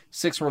played,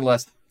 6 were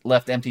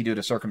left empty due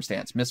to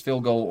circumstance, missed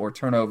field goal or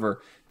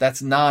turnover.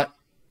 That's not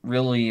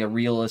really a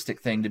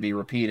realistic thing to be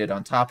repeated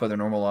on top of their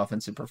normal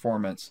offensive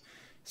performance.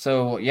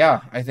 So,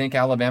 yeah, I think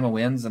Alabama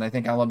wins, and I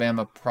think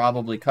Alabama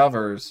probably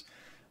covers.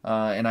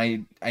 And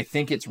I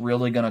think it's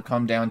really going to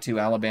come down to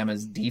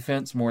Alabama's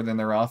defense more than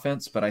their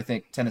offense, but I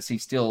think Tennessee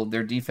still,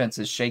 their defense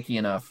is shaky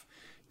enough.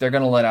 They're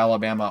going to let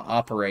Alabama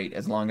operate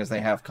as long as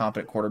they have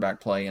competent quarterback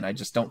play, and I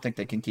just don't think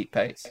they can keep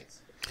pace.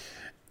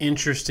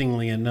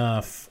 Interestingly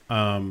enough,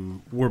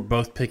 we're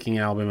both picking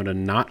Alabama to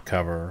not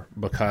cover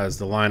because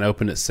the line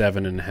opened at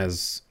 7 and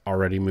has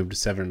already moved to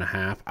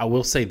 7.5. I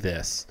will say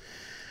this.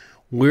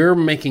 We're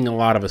making a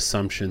lot of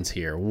assumptions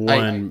here.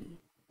 One,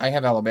 I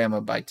have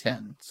Alabama by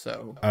 10,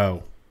 so.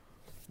 Oh,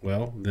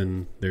 well,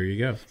 then there you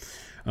go.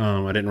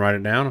 I didn't write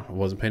it down. I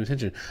wasn't paying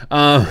attention.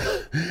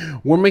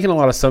 We're making a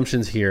lot of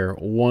assumptions here.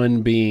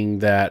 One being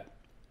that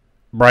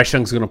Bryce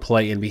Young's going to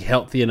play and be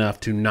healthy enough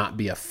to not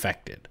be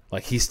affected.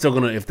 Like, he's still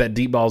going to, if that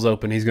deep ball's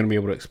open, he's going to be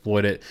able to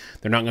exploit it.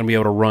 They're not going to be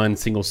able to run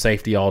single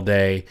safety all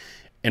day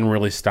and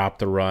really stop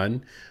the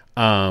run.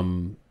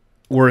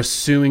 We're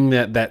assuming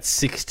that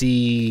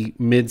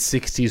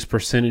mid-60s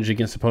percentage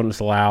against opponents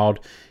allowed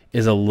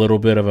is a little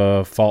bit of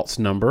a false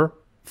number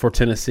for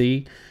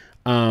Tennessee.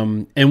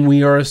 And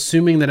we are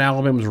assuming that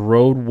Alabama's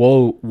road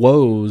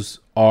woes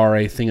are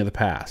a thing of the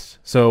past.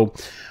 So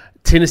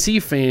Tennessee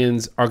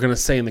fans are going to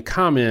say in the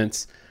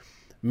comments,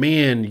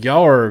 man,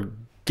 y'all are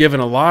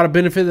giving a lot of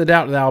benefit of the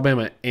doubt to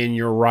Alabama. And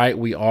you're right,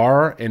 we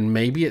are. And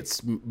maybe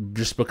it's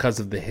just because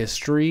of the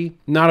history,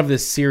 not of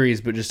this series,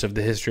 but just of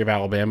the history of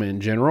Alabama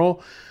in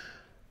general.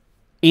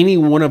 Any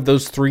one of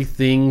those three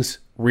things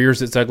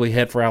rears its ugly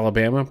head for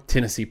Alabama,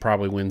 Tennessee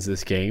probably wins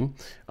this game.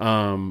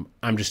 I'm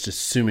just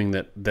assuming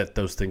that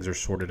those things are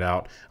sorted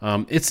out.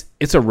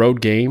 It's a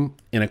road game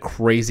in a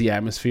crazy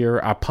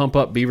atmosphere. I pump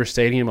up Beaver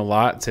Stadium a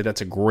lot and say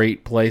that's a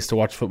great place to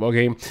watch a football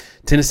game.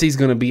 Tennessee's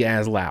going to be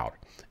as loud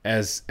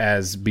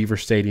as Beaver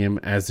Stadium,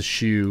 as the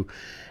Shoe,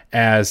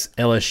 as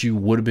LSU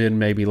would have been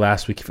maybe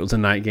last week if it was a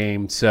night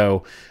game.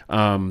 So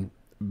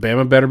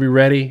Bama better be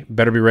ready.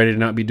 Better be ready to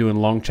not be doing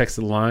long checks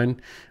to the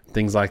line,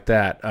 things like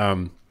that.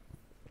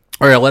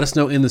 All right, let us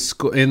know in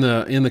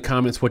the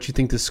comments what you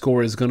think the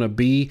score is going to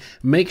be.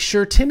 Make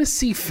sure,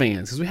 Tennessee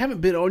fans, because we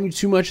haven't been on you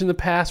too much in the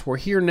past, we're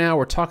here now,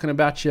 we're talking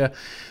about you.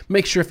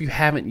 Make sure if you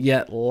haven't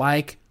yet,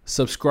 like,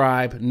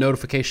 subscribe,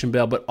 notification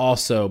bell, but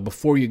also,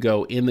 before you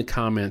go, in the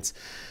comments,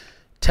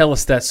 tell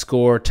us that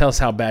score, tell us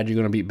how bad you're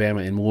going to beat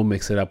Bama, and we'll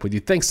mix it up with you.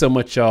 Thanks so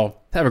much,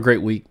 y'all. Have a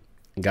great week,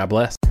 and God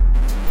bless.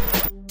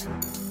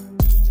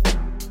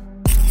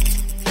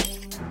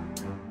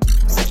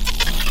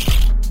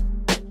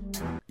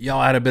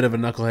 Y'all had a bit of a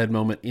knucklehead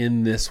moment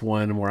in this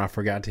one where I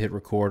forgot to hit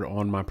record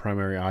on my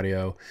primary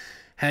audio.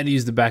 Had to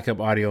use the backup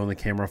audio on the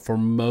camera for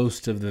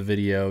most of the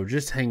video.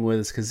 Just hang with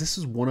us because this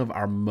is one of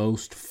our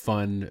most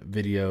fun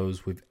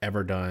videos we've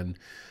ever done.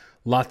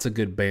 Lots of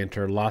good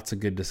banter, lots of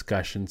good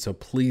discussion. So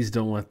please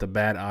don't let the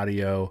bad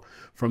audio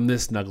from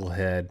this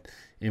knucklehead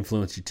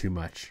influence you too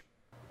much.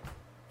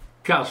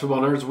 College football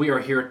nerds, we are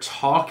here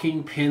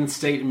talking Penn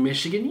State and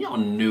Michigan. Y'all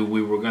knew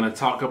we were going to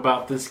talk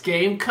about this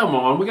game. Come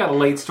on, we got a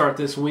late start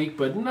this week,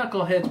 but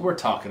knuckleheads, we're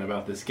talking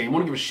about this game. I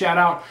want to give a shout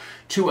out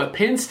to a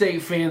Penn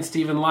State fan,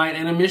 Stephen Light,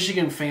 and a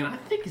Michigan fan. I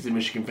think he's a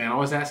Michigan fan. I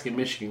was asking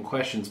Michigan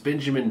questions.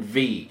 Benjamin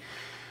V.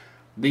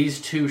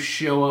 These two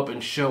show up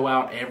and show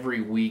out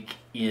every week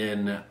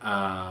in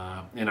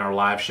our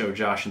live show,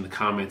 Josh, in the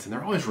comments, and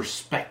they're always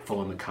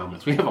respectful in the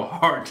comments. We have a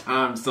hard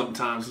time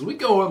sometimes because we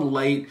go on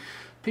late.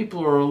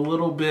 People are a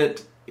little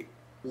bit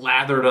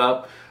lathered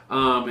up,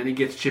 and it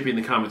gets chippy in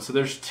the comments. So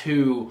there's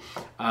two,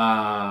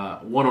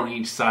 one on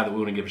each side that we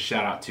want to give a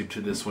shout out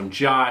to this one.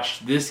 Josh,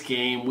 this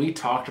game, we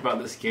talked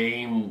about this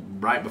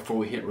game right before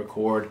we hit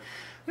record.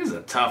 This is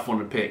a tough one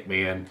to pick,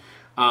 man.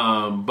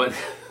 But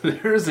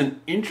there's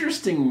an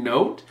interesting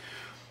note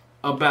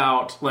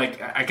about,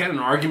 like, I got an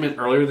argument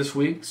earlier this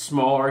week,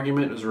 small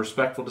argument, it was a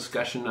respectful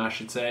discussion, I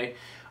should say,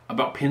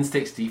 about Penn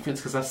State's defense,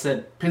 because I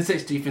said Penn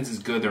State's defense is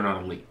good, they're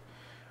not elite.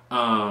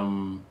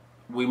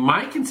 We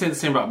might can say the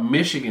same about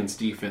Michigan's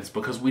defense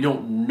because we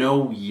don't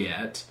know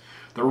yet.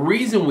 The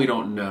reason we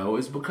don't know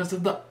is because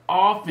of the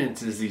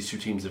offenses these two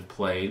teams have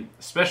played,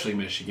 especially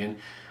Michigan.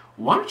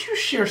 Why don't you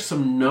share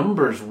some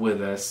numbers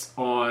with us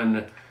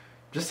on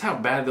just how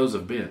bad those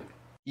have been?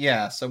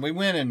 Yeah, so we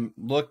went and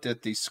looked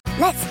at these.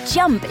 Let's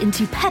jump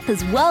into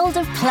Peppa's world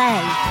of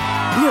play.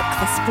 Look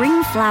for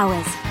spring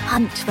flowers,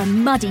 hunt for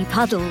muddy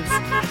puddles,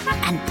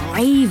 and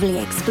bravely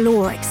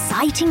explore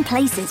exciting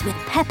places with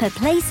Peppa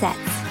playsets.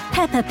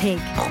 Peppa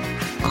Pig,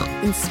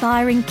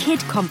 inspiring kid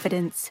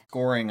confidence.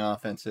 Scoring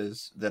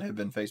offenses that have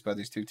been faced by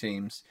these two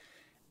teams.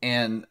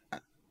 And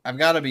I've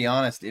got to be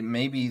honest, it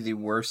may be the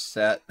worst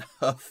set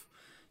of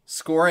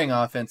scoring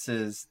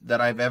offenses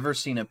that I've ever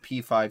seen a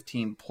P5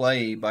 team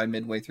play by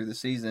midway through the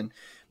season.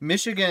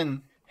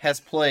 Michigan has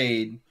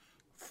played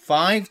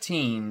 5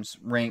 teams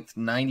ranked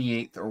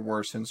 98th or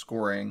worse in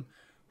scoring,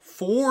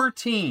 4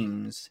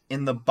 teams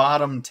in the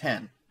bottom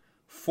 10.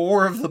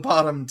 4 of the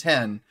bottom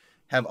 10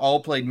 have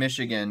all played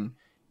Michigan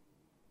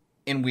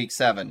in week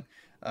 7.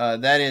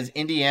 That is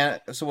Indiana.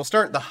 So we'll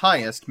start the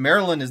highest.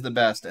 Maryland is the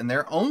best, and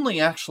they're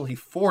only actually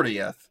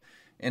 40th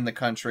in the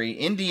country.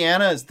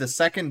 Indiana is the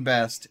second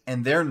best,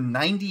 and they're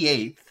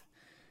 98th.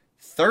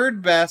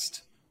 Third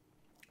best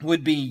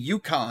would be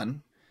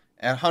UConn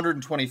at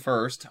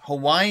 121st.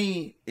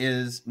 Hawaii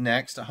is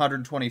next,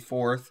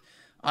 124th.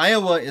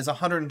 Iowa is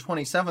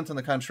 127th in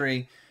the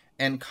country.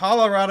 And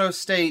Colorado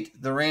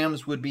State, the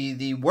Rams, would be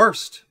the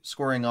worst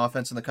scoring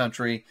offense in the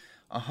country,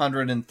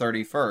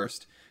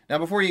 131st. Now,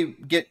 before you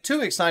get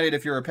too excited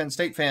if you're a Penn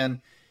State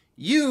fan,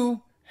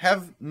 you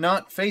have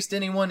not faced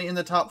anyone in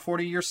the top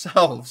 40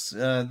 yourselves.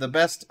 The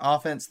best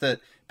offense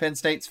that Penn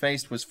State's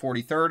faced was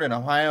 43rd in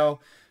Ohio.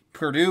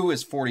 Purdue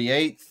is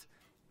 48th.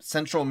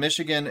 Central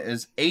Michigan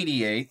is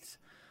 88th.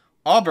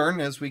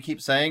 Auburn, as we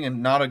keep saying,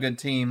 and not a good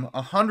team,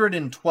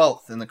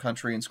 112th in the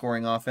country in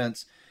scoring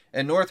offense.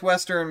 And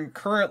Northwestern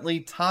currently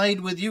tied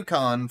with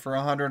UConn for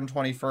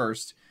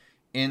 121st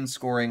in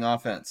scoring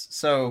offense.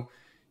 So,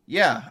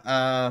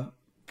 yeah,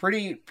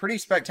 pretty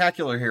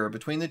spectacular here.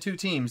 Between the two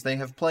teams, they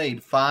have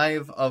played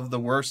 5 of the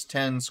worst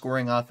 10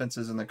 scoring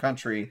offenses in the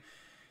country.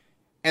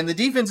 And the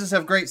defenses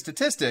have great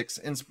statistics.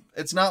 And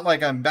it's not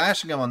like I'm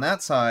bashing them on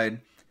that side,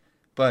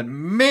 but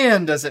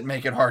man, does it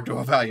make it hard to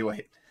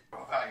evaluate.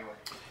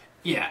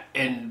 Yeah,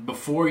 and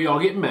before y'all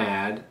get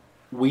mad,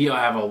 we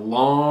have a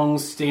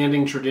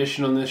long-standing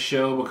tradition on this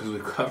show because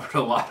we've covered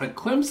a lot of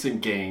Clemson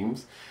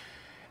games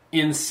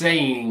in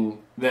saying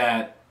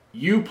that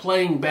you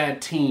playing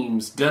bad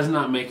teams does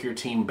not make your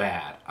team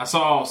bad. I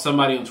saw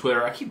somebody on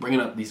Twitter, I keep bringing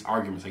up these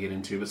arguments I get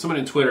into, but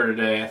somebody on Twitter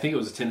today, I think it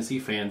was a Tennessee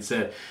fan,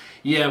 said,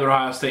 yeah, but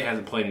Ohio State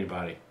hasn't played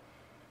anybody.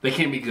 They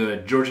can't be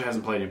good. Georgia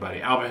hasn't played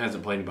anybody. Alabama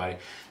hasn't played anybody.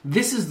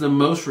 This is the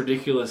most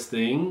ridiculous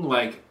thing.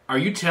 Like, are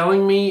you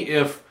telling me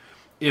if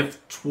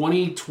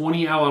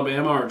 2020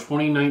 Alabama or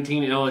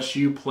 2019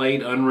 LSU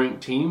played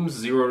unranked teams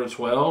 0 to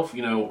 12,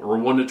 or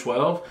 1 to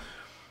 12,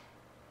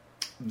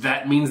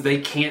 that means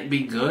they can't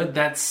be good.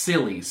 That's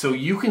silly. So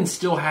you can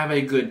still have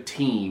a good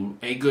team,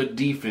 a good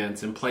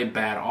defense, and play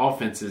bad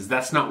offenses.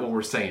 That's not what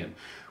we're saying.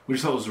 We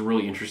just thought it was a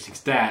really interesting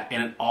stat,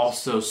 and it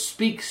also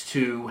speaks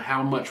to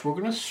how much we're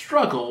going to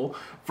struggle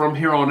from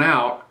here on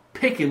out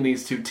picking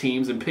these two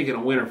teams and picking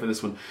a winner for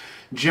this one.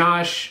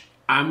 Josh,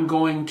 I'm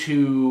going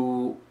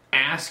to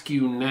ask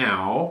you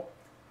now,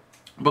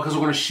 because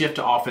we're going to shift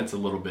to offense a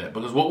little bit,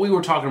 because what we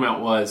were talking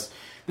about was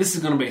this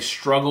is going to be a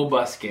struggle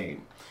bus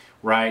game,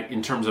 right,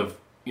 in terms of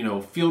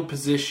field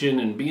position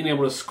and being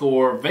able to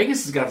score.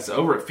 Vegas has got this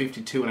over at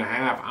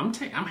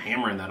 52.5. I'm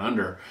hammering that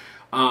under.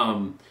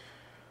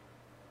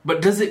 But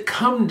does it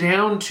come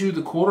down to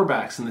the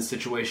quarterbacks in this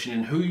situation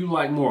and who you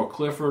like more,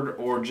 Clifford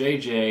or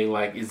JJ?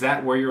 Like, is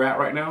that where you're at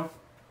right now?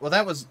 Well,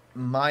 that was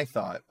my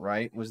thought,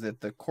 right? Was that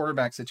the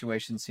quarterback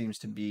situation seems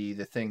to be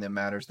the thing that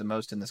matters the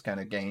most in this kind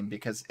of game,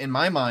 because in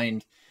my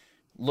mind,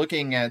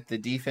 looking at the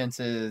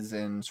defenses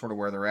and sort of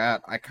where they're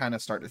at, I kind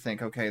of start to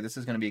think, okay, this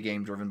is going to be a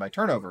game driven by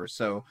turnovers.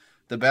 So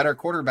the better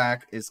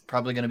quarterback is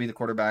probably going to be the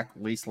quarterback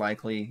least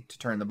likely to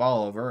turn the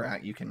ball over.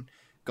 You can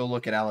go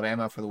look at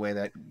Alabama for the way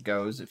that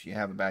goes if you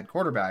have a bad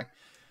quarterback.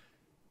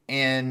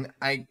 And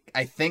I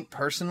think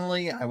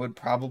personally I would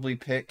probably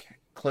pick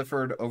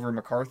Clifford over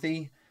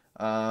McCarthy.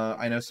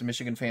 I know some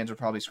Michigan fans are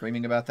probably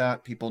screaming about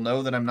that. People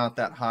know that I'm not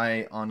that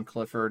high on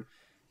Clifford.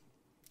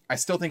 I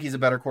still think he's a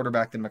better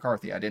quarterback than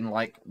McCarthy. I didn't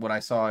like what I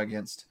saw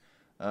against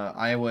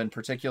Iowa in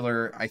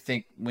particular. I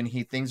think when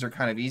things are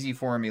kind of easy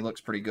for him, he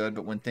looks pretty good.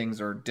 But when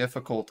things are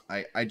difficult,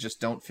 I just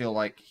don't feel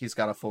like he's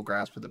got a full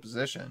grasp of the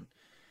position.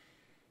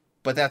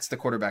 But that's the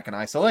quarterback in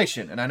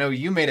isolation. And I know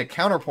you made a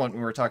counterpoint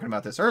when we were talking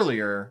about this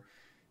earlier,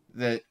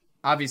 that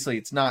obviously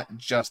it's not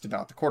just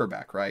about the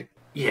quarterback, right?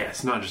 Yeah,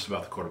 it's not just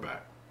about the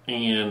quarterback.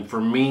 And for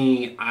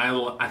me,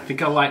 I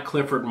think I like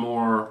Clifford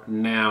more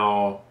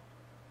now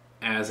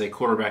as a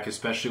quarterback,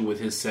 especially with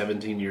his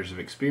 17 years of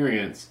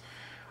experience.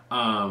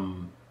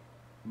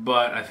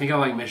 But I think I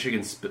like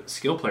Michigan's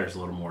skill players a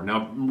little more.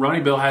 Now,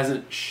 Ronnie Bell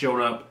hasn't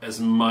shown up as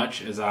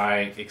much as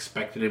I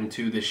expected him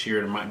to this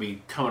year. It might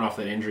be coming off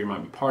that injury,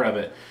 might be part of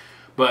it.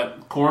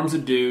 But Corum's a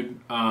dude.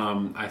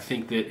 I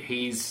think that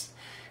he's,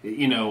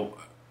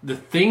 the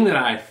thing that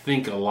I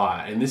think a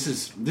lot, and this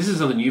is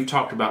something you've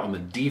talked about on the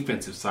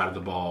defensive side of the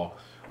ball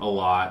a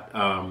lot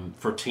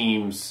for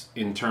teams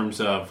in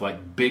terms of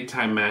like big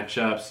time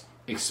matchups,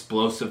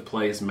 explosive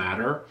plays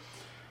matter.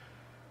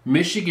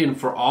 Michigan,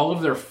 for all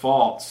of their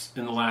faults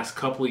in the last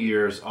couple of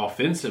years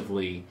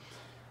offensively,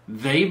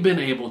 they've been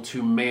able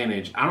to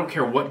manage, I don't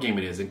care what game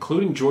it is,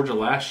 including Georgia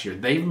last year,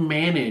 they've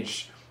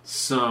managed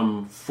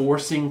some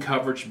forcing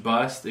coverage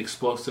bust,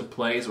 explosive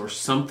plays, or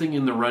something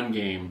in the run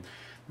game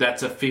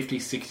that's a 50,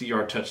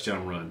 60-yard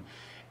touchdown run.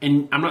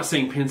 And I'm not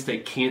saying Penn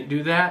State can't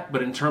do that,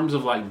 but in terms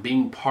of like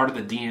being part of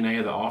the DNA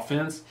of the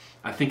offense,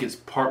 I think it's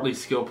partly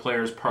skill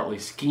players, partly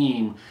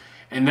scheme.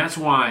 And that's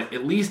why,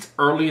 at least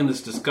early in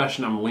this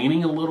discussion, I'm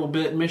leaning a little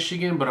bit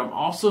Michigan, but I'm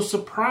also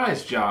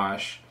surprised,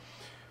 Josh.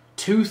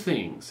 Two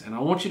things, and I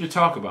want you to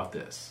talk about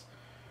this.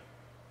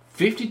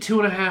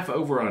 52.5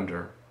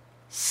 over-under,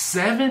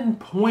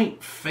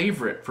 7-point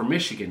favorite for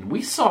Michigan.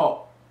 We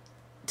saw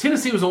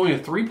Tennessee was only a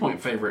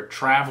 3-point favorite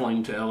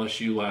traveling to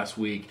LSU last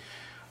week.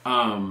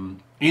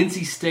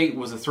 NC State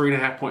was a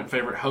 3.5-point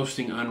favorite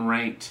hosting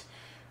unranked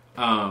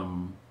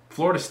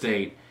Florida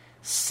State.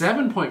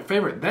 7-point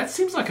favorite. That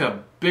seems like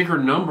a bigger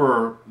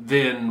number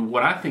than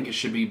what I think it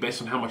should be based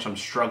on how much I'm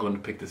struggling to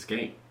pick this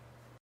game.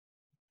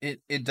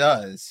 It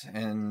does,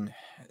 and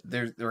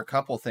there are a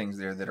couple things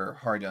there that are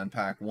hard to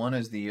unpack. One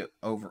is the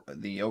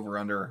over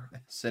under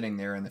sitting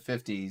there in the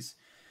 50s,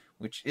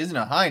 which isn't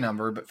a high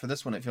number, but for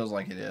this one it feels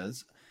like it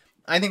is.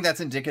 I think that's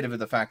indicative of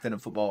the fact that in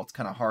football it's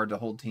kind of hard to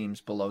hold teams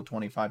below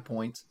 25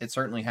 points. It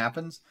certainly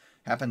happens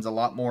a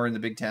lot more in the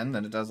Big Ten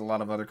than it does a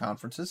lot of other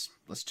conferences.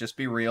 Let's just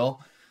be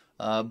real.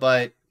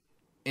 But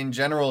in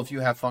general, if you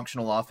have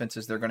functional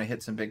offenses, they're going to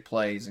hit some big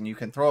plays, and you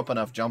can throw up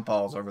enough jump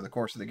balls over the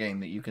course of the game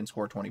that you can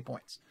score 20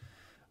 points.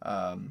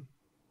 I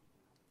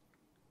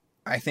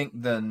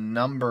think the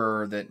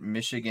number that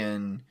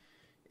Michigan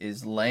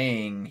is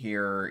laying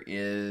here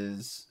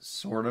is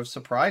sort of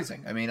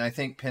surprising. I mean, I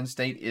think Penn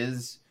State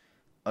is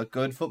a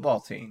good football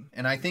team,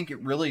 and I think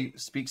it really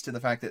speaks to the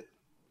fact that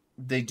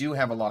they do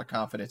have a lot of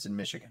confidence in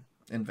Michigan,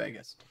 in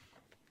Vegas.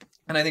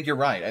 And I think you're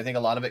right. I think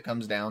a lot of it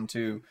comes down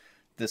to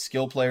the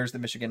skill players that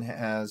Michigan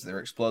has, their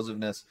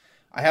explosiveness.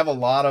 I have a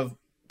lot of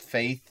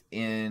faith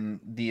in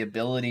the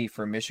ability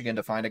for Michigan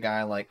to find a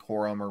guy like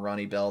Corum or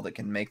Ronnie Bell that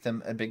can make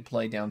them a big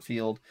play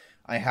downfield.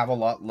 I have a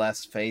lot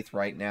less faith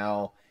right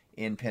now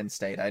in Penn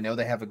State. I know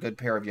they have a good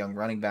pair of young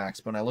running backs,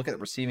 but when I look at the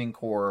receiving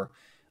core,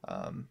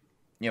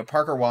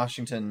 Parker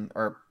Washington,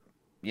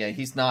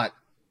 he's not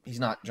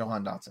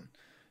Jahan Dotson.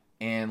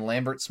 And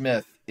Lambert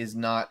Smith is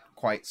not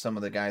quite some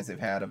of the guys they've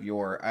had of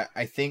yore.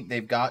 I think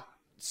they've got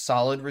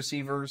solid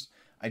receivers.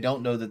 I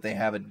don't know that they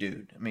have a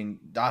dude. I mean,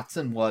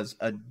 Dotson was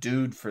a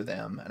dude for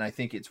them, and I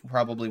think it's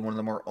probably one of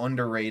the more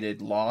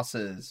underrated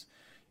losses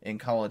in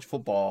college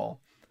football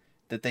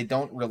that they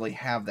don't really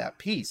have that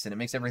piece, and it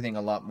makes everything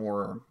a lot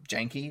more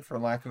janky, for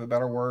lack of a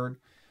better word.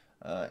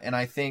 And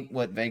I think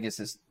what Vegas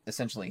is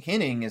essentially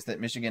hinting is that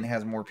Michigan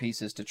has more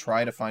pieces to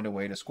try to find a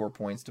way to score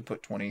points, to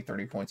put 20,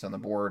 30 points on the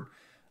board,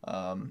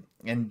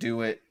 and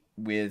do it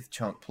with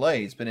chunk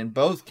plays. But in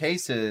both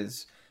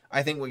cases,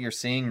 I think what you're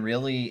seeing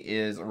really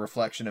is a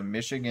reflection of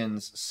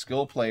Michigan's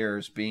skill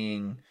players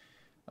being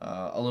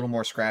a little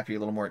more scrappy, a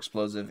little more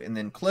explosive. And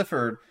then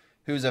Clifford,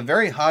 who's a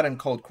very hot and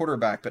cold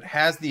quarterback, but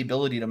has the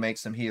ability to make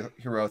some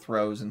hero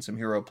throws and some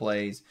hero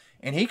plays.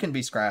 And he can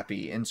be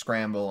scrappy and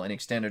scramble and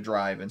extend a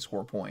drive and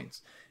score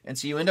points. And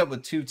so you end up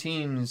with two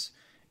teams.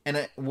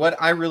 And what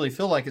I really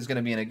feel like is going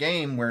to be in a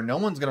game where no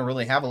one's going to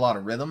really have a lot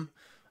of rhythm.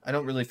 I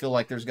don't really feel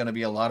like there's going to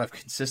be a lot of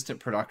consistent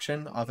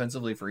production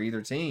offensively for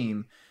either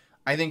team.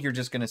 I think you're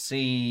just going to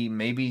see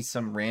maybe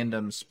some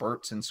random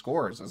spurts and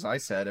scores. As I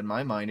said, in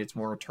my mind, it's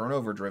more a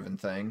turnover-driven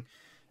thing.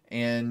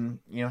 And,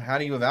 how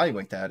do you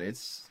evaluate that?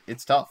 It's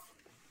tough.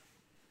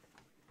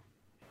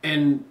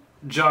 And,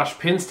 Josh,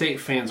 Penn State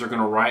fans are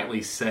going to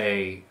rightly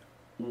say,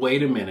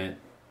 wait a minute.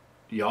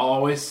 Y'all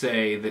always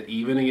say that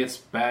even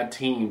against bad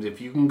teams,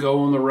 if you can go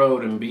on the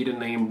road and beat a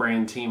name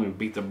brand team and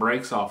beat the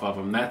brakes off of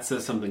them, that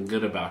says something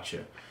good about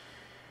you.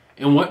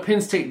 And what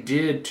Penn State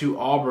did to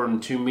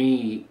Auburn, to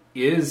me,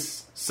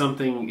 is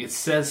something, it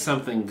says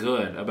something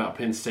good about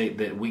Penn State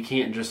that we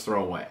can't just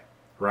throw away,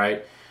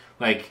 right?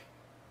 Like,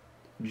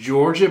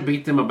 Georgia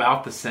beat them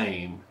about the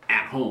same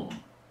at home.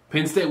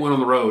 Penn State went on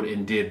the road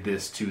and did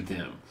this to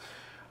them.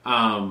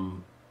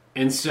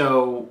 And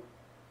so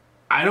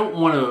I don't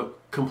want to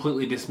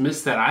completely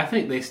dismiss that. I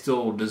think they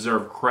still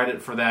deserve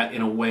credit for that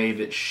in a way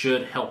that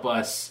should help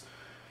us,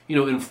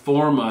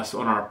 inform us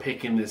on our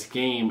pick in this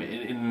game.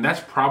 And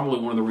that's probably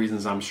one of the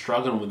reasons I'm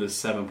struggling with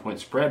this 7-point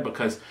spread,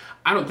 because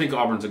I don't think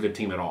Auburn's a good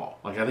team at all.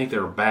 Like, I think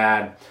they're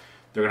bad.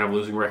 They're going to have a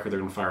losing record. They're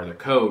going to fire their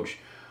coach.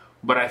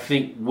 But I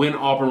think when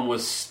Auburn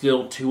was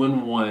still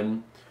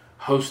 2-1,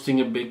 hosting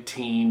a big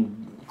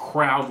team,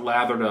 crowd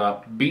lathered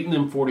up, beating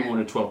them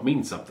 41-12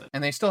 means something.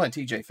 And they still had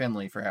TJ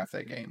Finley for half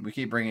that game. We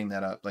keep bringing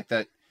that up. Like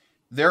that,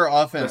 their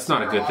offense. That's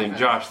not a good thing,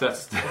 Josh.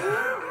 That's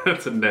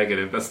a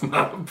negative. That's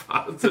not a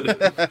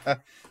positive.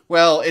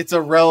 Well, it's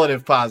a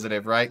relative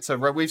positive, right? So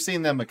we've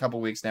seen them a couple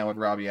weeks now with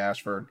Robbie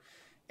Ashford.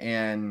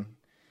 And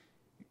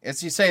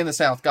as you say in the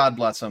South, God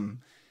bless them,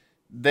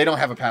 they don't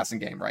have a passing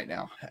game right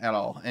now at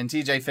all. And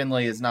TJ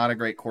Finley is not a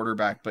great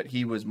quarterback, but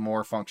he was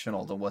more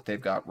functional than what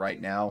they've got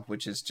right now,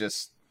 which is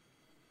just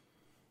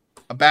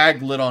a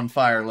bag lit on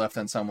fire left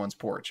on someone's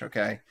porch,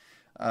 okay?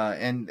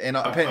 And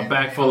a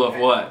bag full of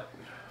what?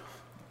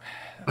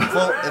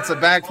 It's a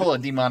bag full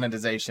of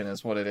demonetization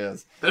is what it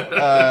is.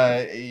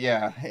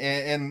 Yeah.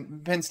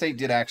 And Penn State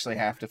did actually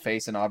have to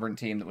face an Auburn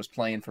team that was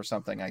playing for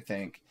something, I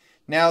think.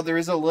 Now, there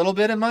is a little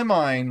bit in my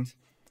mind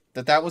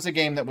that was a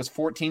game that was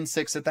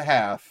 14-6 at the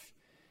half.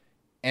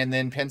 And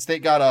then Penn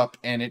State got up,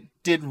 and it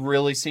did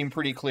really seem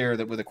pretty clear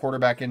that with a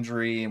quarterback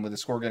injury and with the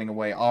score getting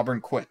away, Auburn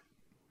quit.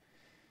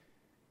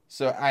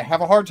 So I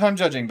have a hard time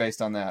judging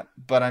based on that,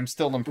 but I'm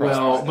still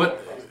impressed. Well,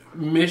 but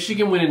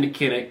Michigan went into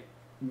Kinnick,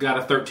 got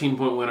a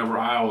 13-point win over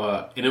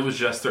Iowa, and it was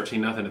just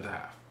 13-0 at the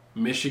half.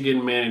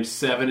 Michigan managed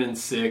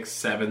 7-6,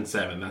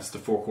 7-7. That's the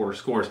four-quarter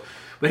scores.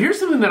 But here's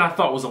something that I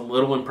thought was a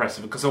little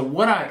impressive because of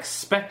what I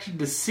expected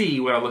to see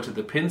when I looked at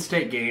the Penn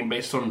State game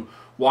based on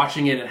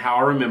watching it and how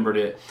I remembered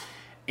it,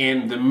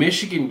 and the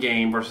Michigan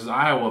game versus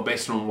Iowa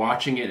based on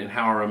watching it and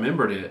how I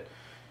remembered it,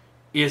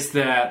 is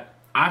that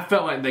I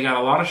felt like they got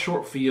a lot of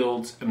short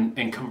fields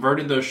and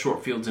converted those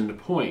short fields into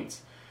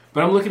points.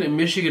 But I'm looking at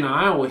Michigan and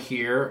Iowa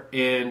here,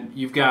 and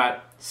you've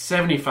got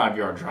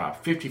 75-yard drive,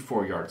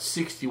 54 yards,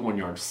 61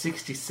 yards,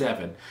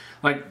 67.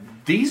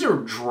 Like, these are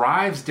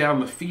drives down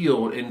the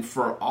field, and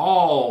for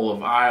all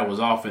of Iowa's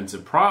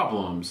offensive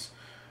problems,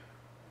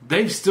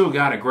 they've still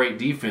got a great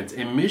defense.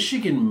 And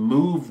Michigan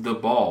moved the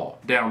ball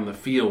down the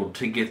field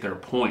to get their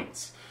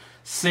points.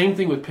 Same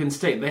thing with Penn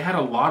State. They had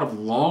a lot of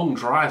long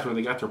drives where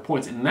they got their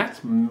points, and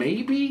that's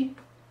maybe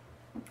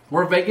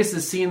where Vegas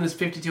is seeing this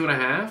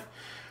 52.5.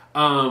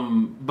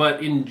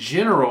 But in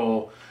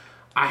general,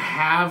 I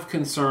have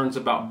concerns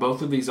about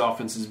both of these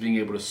offenses being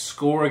able to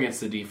score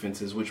against the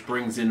defenses, which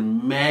brings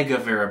in mega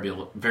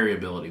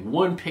variability.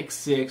 One pick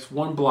six,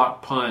 one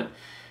block punt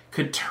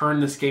could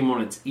turn this game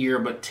on its ear.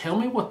 But tell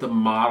me what the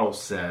model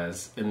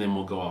says, and then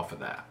we'll go off of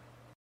that.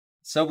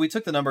 So we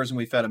took the numbers and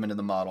we fed them into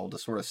the model to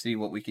sort of see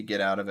what we could get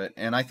out of it.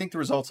 And I think the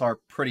results are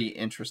pretty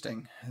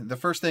interesting. The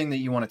first thing that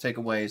you want to take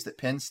away is that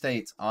Penn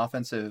State's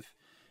offensive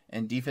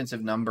and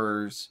defensive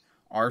numbers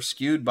are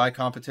skewed by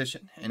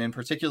competition. And in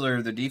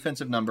particular, the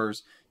defensive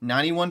numbers,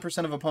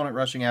 91% of opponent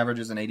rushing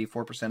averages and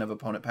 84% of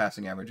opponent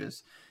passing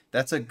averages.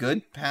 That's a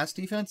good pass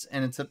defense,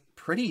 and it's a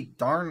pretty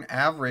darn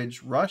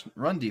average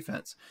run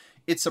defense.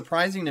 It's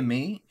surprising to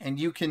me, and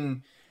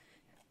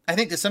I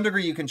think to some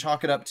degree you can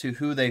chalk it up to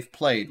who they've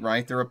played,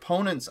 right? Their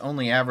opponents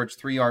only average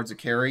 3 yards a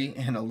carry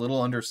and a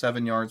little under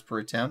 7 yards per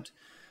attempt.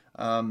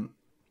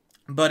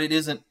 But it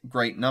isn't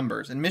great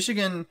numbers. And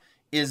Michigan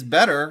is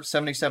better,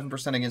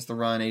 77% against the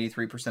run,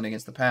 83%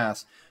 against the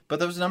pass. But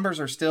those numbers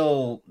are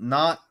still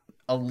not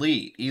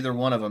elite, either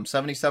one of them.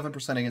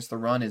 77% against the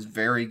run is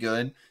very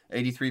good.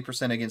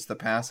 83% against the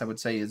pass, I would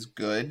say, is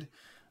good.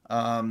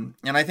 And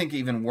I think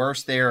even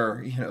worse there,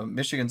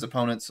 Michigan's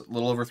opponents, a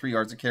little over 3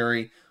 yards a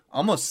carry,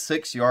 almost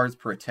 6 yards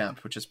per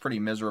attempt, which is pretty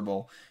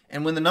miserable.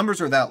 And when the numbers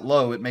are that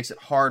low, it makes it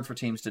hard for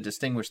teams to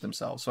distinguish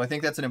themselves. So I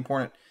think that's an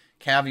important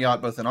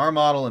caveat, both in our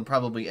model and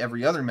probably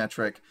every other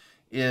metric,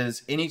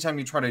 is anytime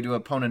you try to do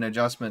opponent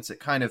adjustments, it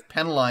kind of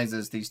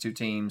penalizes these two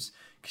teams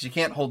because you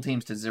can't hold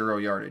teams to 0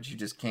 yardage. You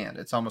just can't.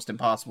 It's almost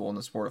impossible in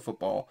the sport of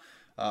football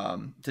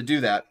to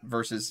do that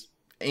versus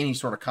any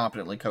sort of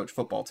competently coached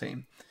football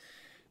team.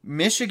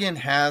 Michigan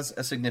has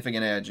a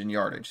significant edge in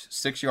yardage,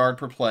 6 yard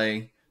per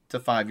play to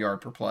 5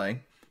 yard per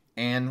play.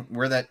 And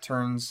where that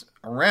turns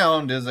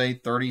around is a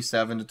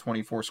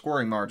 37-24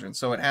 scoring margin.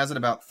 So it has it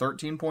about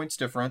 13 points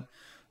different.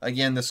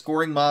 Again, the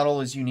scoring model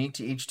is unique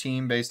to each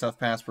team based off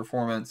past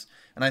performance.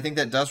 And I think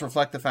that does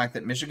reflect the fact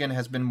that Michigan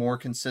has been more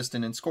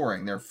consistent in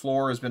scoring. Their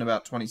floor has been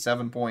about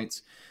 27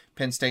 points.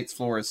 Penn State's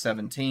floor is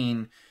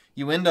 17.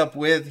 You end up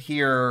with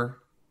here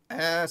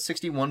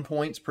 61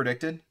 points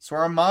predicted. So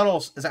our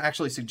model is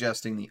actually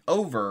suggesting the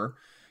over,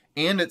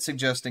 and it's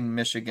suggesting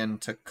Michigan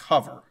to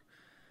cover.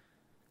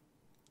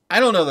 I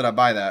don't know that I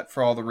buy that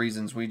for all the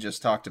reasons we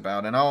just talked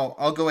about. And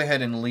I'll go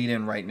ahead and lead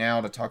in right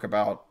now to talk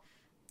about,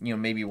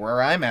 maybe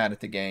where I'm at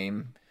the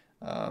game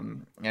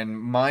and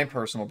my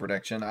personal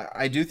prediction.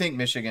 I do think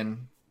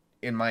Michigan,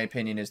 in my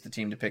opinion, is the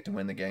team to pick to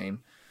win the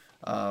game.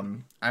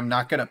 I'm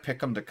not going to pick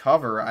them to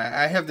cover.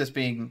 I have this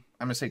being,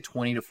 I'm going to say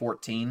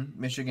 20-14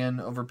 Michigan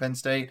over Penn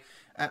State.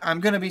 I'm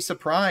going to be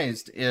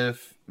surprised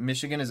if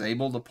Michigan is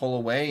able to pull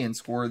away and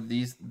score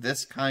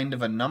this kind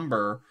of a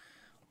number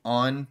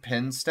on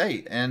Penn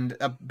State. And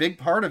a big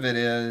part of it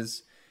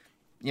is,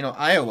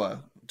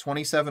 Iowa,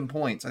 27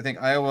 points. I think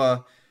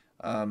Iowa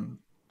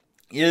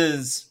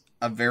is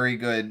a very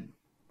good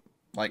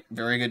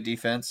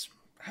defense.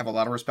 Have a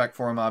lot of respect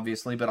for them,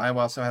 obviously, but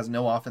Iowa also has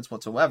no offense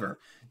whatsoever.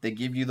 They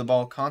give you the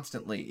ball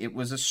constantly. It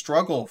was a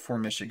struggle for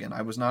Michigan.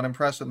 I was not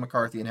impressed with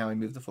McCarthy and how he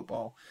moved the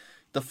football.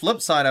 The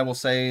flip side, I will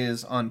say,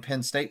 is on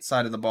Penn State's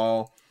side of the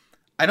ball,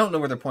 I don't know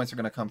where their points are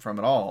going to come from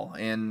at all.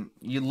 And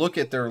you look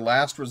at their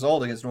last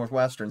result against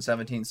Northwestern,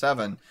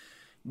 17-7.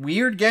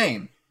 Weird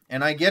game,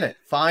 and I get it.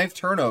 5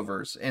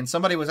 turnovers. And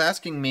somebody was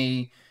asking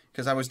me,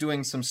 because I was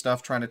doing some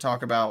stuff trying to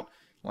talk about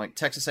like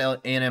Texas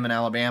A&M and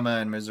Alabama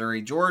and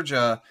Missouri,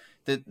 Georgia,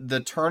 that the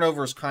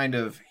turnovers kind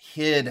of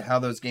hid how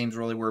those games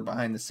really were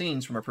behind the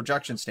scenes from a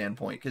projection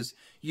standpoint. Because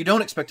you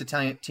don't expect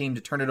a team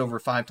to turn it over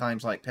 5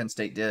 times like Penn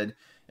State did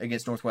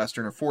against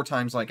Northwestern or 4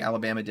 times like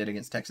Alabama did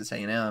against Texas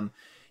A&M.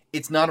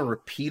 It's not a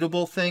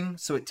repeatable thing,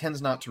 so it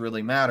tends not to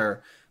really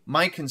matter.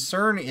 My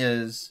concern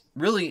is,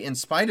 really, in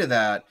spite of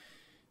that,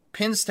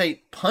 Penn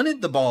State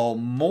punted the ball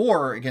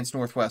more against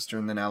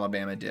Northwestern than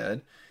Alabama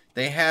did.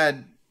 They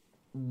had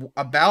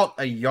about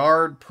a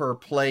yard per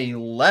play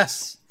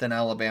less than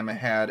Alabama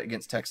had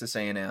against Texas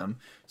A&M.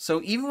 So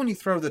even when you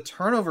throw the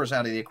turnovers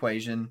out of the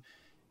equation,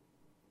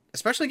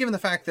 especially given the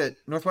fact that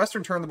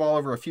Northwestern turned the ball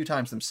over a few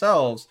times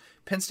themselves,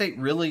 Penn State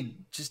really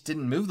just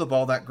didn't move the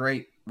ball that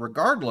great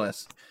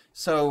regardless.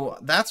 So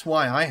that's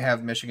why I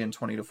have Michigan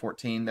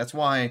 20-14. That's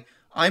why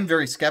I'm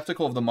very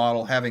skeptical of the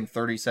model having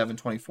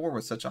 37-24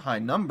 with such a high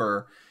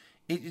number.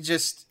 It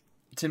just,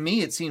 to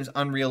me, it seems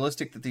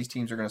unrealistic that these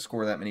teams are going to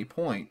score that many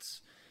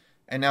points.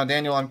 And now,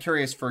 Daniel, I'm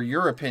curious for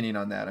your opinion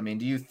on that. I mean,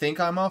 do you think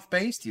I'm off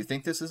base? Do you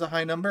think this is a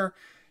high number?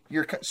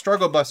 Your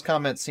struggle bus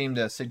comments seem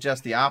to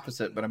suggest the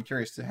opposite, but I'm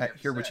curious to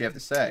hear what you have to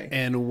say.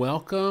 And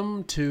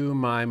welcome to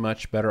my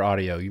much better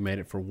audio. You made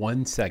it for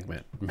 1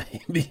 segment,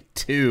 maybe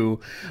 2.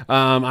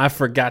 I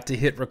forgot to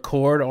hit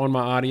record on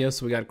my audio,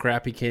 so we got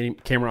crappy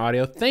camera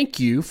audio. Thank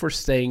you for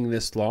staying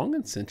this long.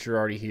 And since you're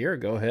already here,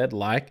 go ahead,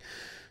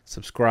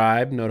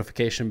 subscribe,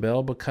 notification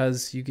bell,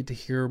 because you get to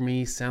hear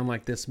me sound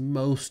like this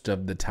most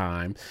of the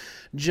time.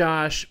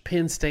 Josh,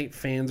 Penn State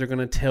fans are going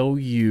to tell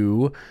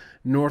you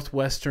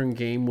Northwestern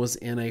game was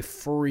in a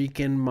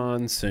freaking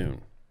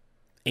monsoon.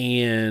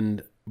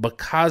 And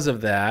because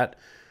of that,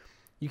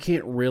 you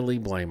can't really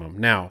blame them.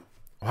 Now,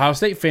 Ohio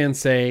State fans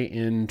say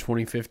in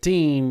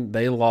 2015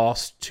 they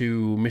lost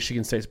to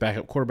Michigan State's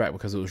backup quarterback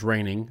because it was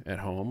raining at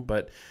home,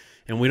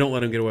 and we don't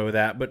let them get away with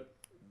that. But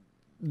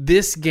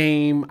this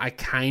game, I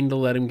kind of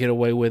let him get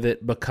away with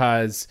it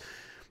because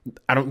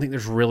I don't think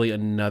there's really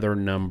another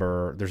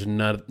number. There's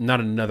not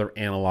another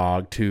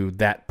analog to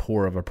that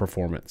poor of a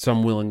performance. So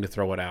I'm willing to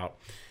throw it out.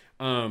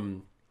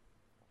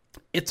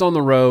 It's on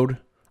the road.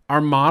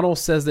 Our model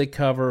says they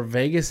cover.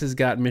 Vegas has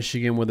got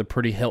Michigan with a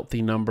pretty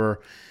healthy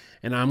number,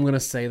 and I'm going to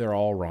say they're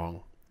all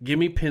wrong. Give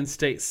me Penn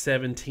State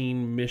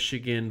 17,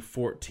 Michigan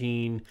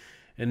 14,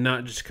 and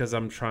not just because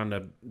I'm trying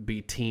to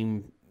be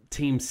Team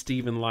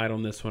Stephen Light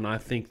on this one. I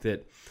think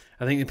that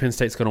Penn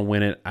State's going to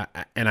win it,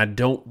 and I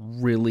don't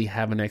really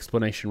have an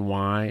explanation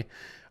why,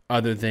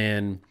 other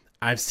than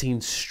I've seen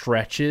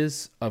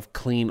stretches of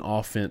clean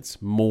offense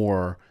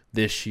more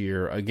this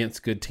year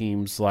against good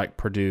teams like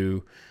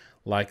Purdue,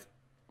 like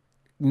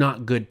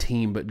not good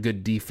team but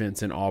good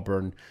defense in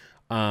Auburn.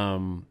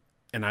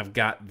 and I've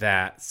got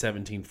that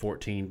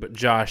 17-14. But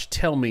Josh,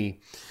 tell me,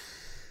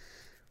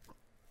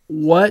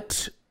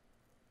 what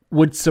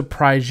would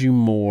surprise you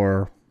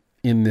more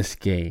in this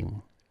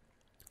game?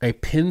 A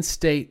Penn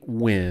State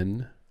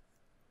win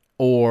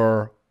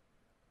or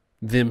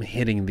them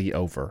hitting the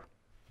over?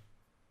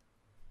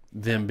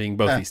 Them being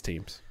both these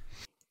teams.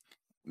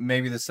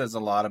 Maybe this says a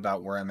lot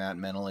about where I'm at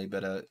mentally,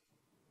 but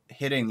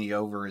hitting the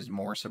over is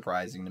more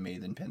surprising to me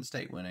than Penn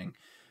State winning.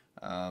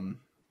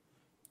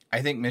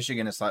 I think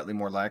Michigan is slightly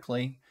more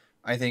likely.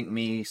 I think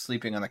me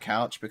sleeping on the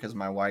couch because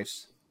my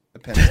wife's a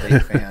Penn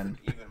State fan,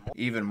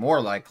 even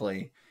more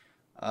likely.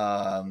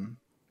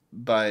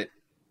 But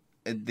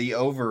the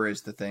over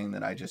is the thing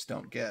that I just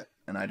don't get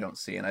and I don't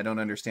see, and I don't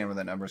understand where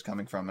that number is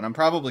coming from. And I'm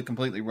probably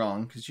completely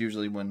wrong, because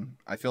usually when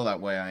I feel that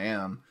way, I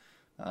am.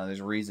 There's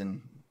a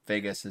reason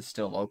Vegas is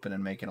still open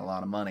and making a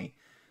lot of money.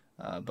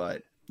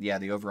 But yeah,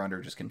 the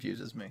over-under just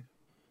confuses me.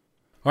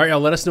 All right,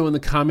 y'all, let us know in the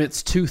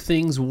comments 2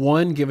 things.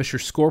 1, give us your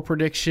score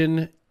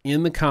prediction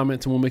in the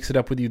comments, and we'll mix it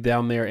up with you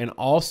down there. And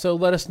also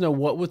let us know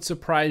what would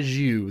surprise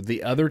you,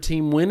 the other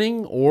team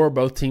winning or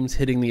both teams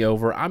hitting the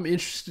over. I'm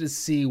interested to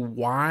see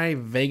why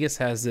Vegas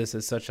has this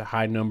as such a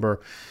high number,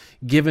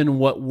 given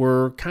what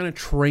we're kind of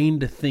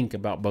trained to think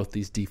about both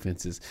these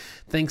defenses.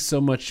 Thanks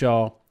so much,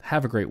 y'all.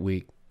 Have a great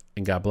week.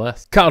 And God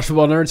bless. College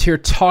Football Nerds here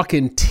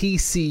talking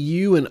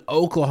TCU and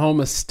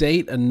Oklahoma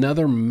State.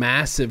 Another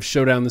massive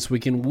showdown this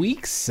weekend.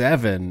 Week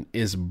 7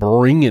 is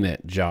bringing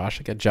it, Josh.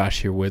 I got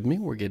Josh here with me.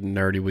 We're getting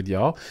nerdy with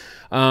y'all.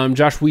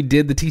 Josh, we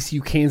did the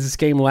TCU-Kansas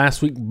game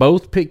last week.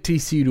 Both picked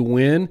TCU to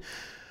win.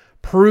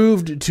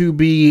 Proved to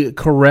be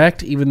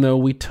correct, even though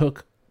we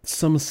took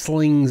some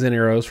slings and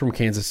arrows from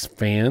Kansas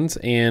fans.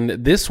 And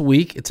this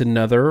week, it's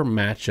another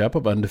matchup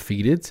of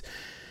undefeateds.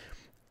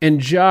 And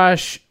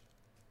Josh,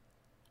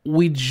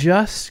 we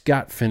just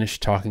got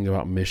finished talking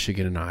about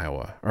Michigan and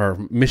Iowa, or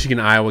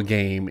Michigan-Iowa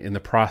game, in the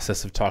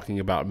process of talking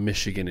about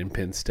Michigan and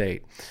Penn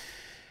State.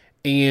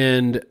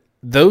 And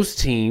those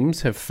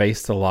teams have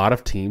faced a lot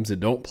of teams that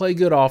don't play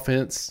good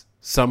offense,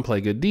 some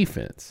play good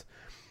defense.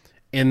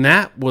 And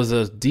that was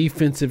a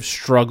defensive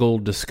struggle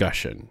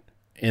discussion.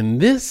 And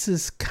this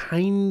is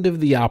kind of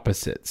the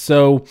opposite.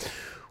 So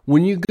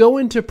when you go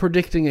into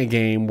predicting a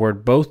game where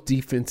both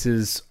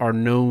defenses are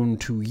known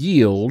to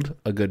yield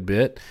a good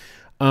bit,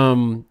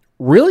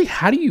 really,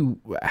 how do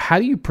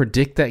you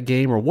predict that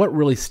game, or what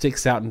really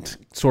sticks out in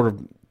sort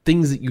of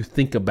things that you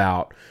think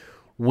about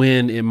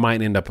when it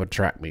might end up a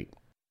track meet?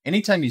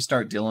 Anytime you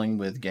start dealing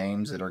with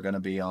games that are going to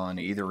be on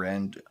either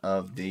end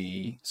of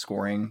the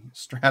scoring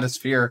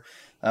stratosphere,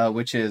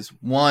 which is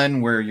one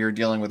where you're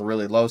dealing with a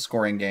really low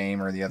scoring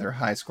game or the other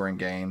high scoring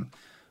game,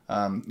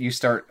 you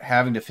start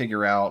having to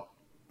figure out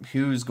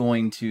who's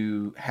going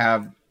to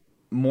have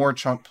more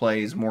chunk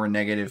plays, more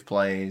negative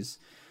plays,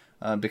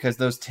 because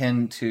those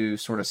tend to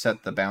sort of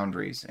set the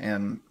boundaries.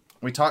 And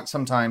we talked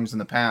sometimes in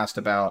the past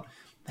about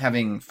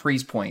having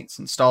freeze points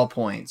and stall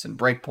points and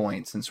break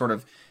points, and sort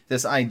of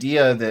this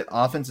idea that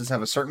offenses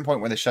have a certain point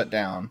where they shut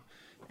down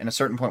and a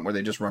certain point where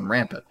they just run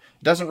rampant.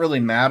 It doesn't really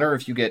matter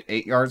if you get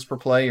 8 yards per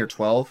play or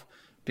 12,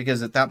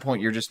 because at that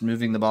point you're just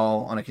moving the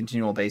ball on a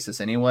continual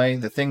basis anyway.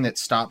 The thing that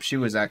stops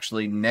you is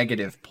actually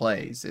negative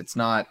plays. It's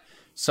not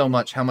so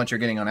much how much you're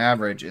getting on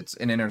average. It's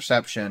an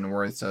interception,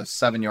 or it's a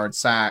 7-yard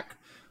sack,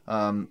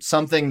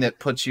 something that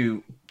puts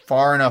you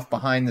far enough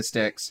behind the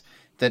sticks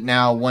that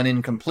now one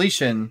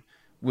incompletion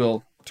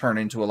will turn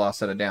into a lost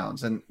set of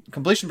downs. And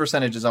completion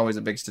percentage is always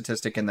a big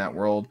statistic in that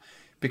world,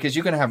 because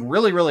you can have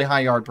really, really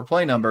high yard per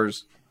play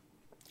numbers,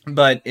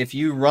 but if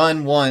you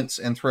run once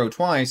and throw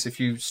twice,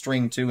 if you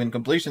string 2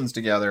 incompletions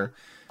together,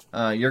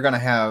 you're going to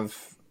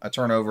have a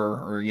turnover,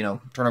 or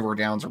turnover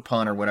downs or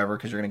punt or whatever,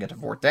 because you're going to get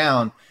to 4th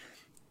down,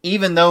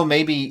 even though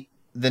maybe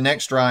the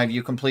next drive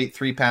you complete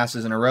 3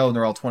 passes in a row and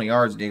they're all 20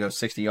 yards and you go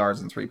 60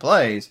 yards in 3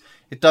 plays.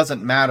 It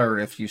doesn't matter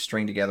if you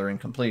string together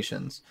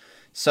incompletions.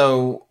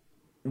 So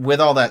with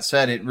all that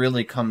said, it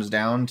really comes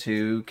down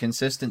to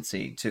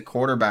consistency, to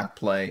quarterback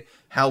play.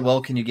 How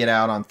well can you get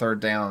out on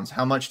 3rd downs?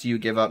 How much do you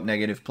give up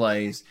negative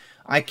plays?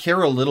 I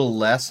care a little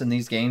less in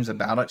these games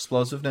about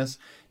explosiveness.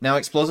 Now,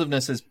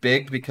 explosiveness is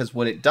big because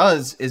what it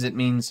does is it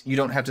means you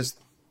don't have to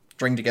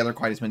string together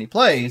quite as many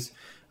plays.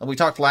 We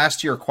talked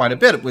last year quite a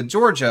bit with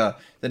Georgia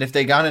that if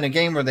they got in a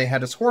game where they had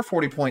to score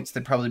 40 points,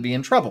 they'd probably be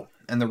in trouble.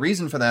 And the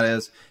reason for that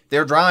is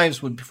their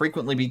drives would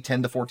frequently be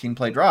 10 to 14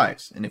 play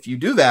drives. And if you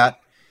do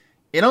that,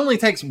 it only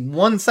takes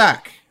 1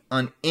 sack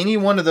on any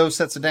one of those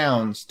sets of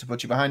downs to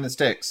put you behind the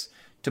sticks,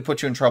 to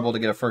put you in trouble to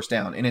get a 1st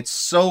down. And it's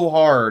so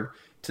hard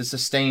to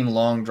sustain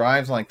long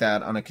drives like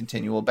that on a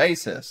continual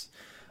basis.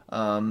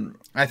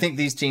 I think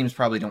these teams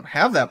probably don't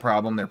have that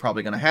problem. They're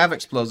probably going to have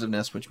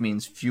explosiveness, which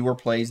means fewer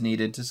plays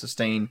needed to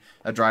sustain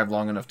a drive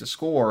long enough to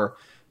score.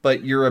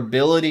 But your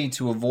ability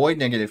to avoid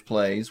negative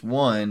plays,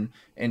 1,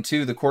 and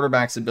 2, the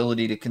quarterback's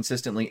ability to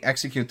consistently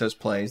execute those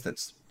plays,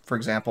 that's, for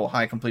example,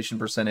 high completion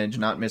percentage,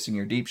 not missing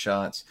your deep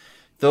shots,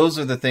 those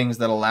are the things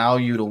that allow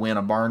you to win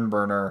a barn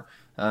burner,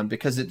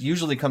 because it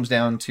usually comes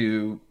down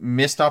to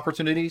missed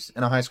opportunities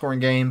in a high-scoring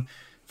game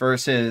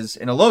versus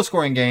in a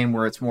low-scoring game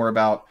where it's more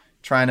about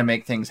trying to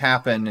make things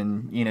happen.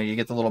 And, you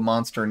get the little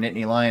monster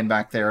Nittany Lion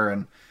back there,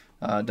 and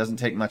it doesn't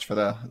take much for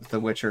the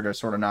Witcher to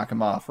sort of knock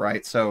him off,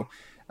 right? So,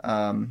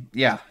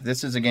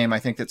 this is a game I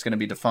think that's going to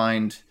be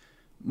defined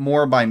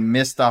more by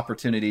missed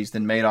opportunities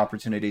than made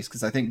opportunities,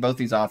 because I think both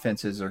these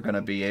offenses are going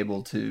to be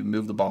able to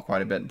move the ball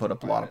quite a bit and put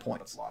up a lot of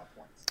points.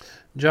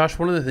 Josh,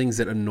 one of the things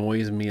that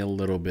annoys me a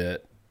little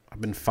bit,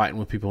 I've been fighting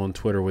with people on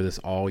Twitter with this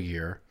all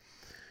year,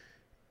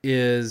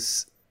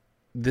 is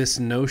this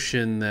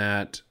notion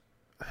that,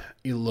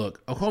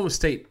 Oklahoma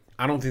State,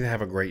 I don't think they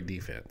have a great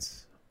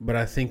defense, but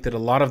I think that a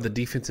lot of the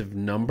defensive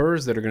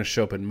numbers that are going to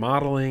show up in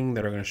modeling,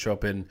 that are going to show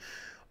up in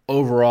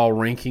overall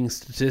ranking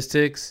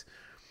statistics,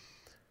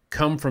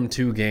 come from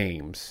two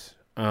games,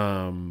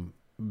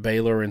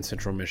 Baylor and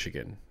Central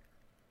Michigan.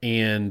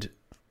 And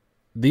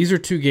these are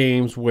two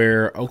games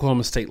where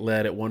Oklahoma State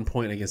led at one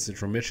point against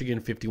Central Michigan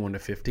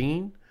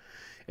 51-15,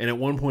 and at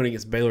one point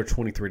against Baylor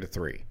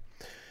 23-3.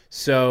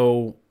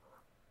 So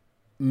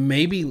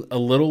maybe a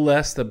little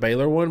less the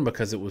Baylor one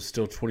because it was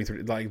still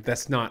 23. Like,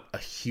 that's not a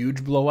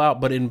huge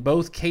blowout, but in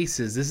both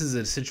cases, this is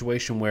a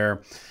situation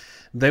where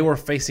they were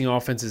facing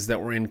offenses that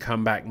were in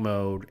comeback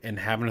mode and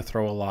having to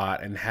throw a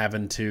lot and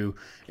having to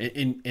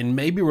and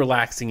maybe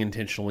relaxing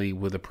intentionally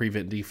with a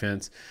prevent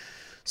defense.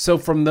 So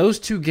from those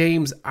two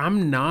games,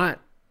 I'm not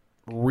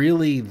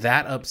really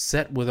that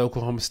upset with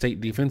Oklahoma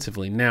State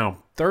defensively.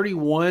 Now,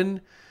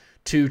 31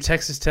 to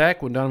Texas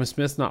Tech when Donovan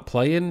Smith's not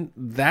playing,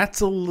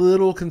 that's a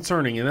little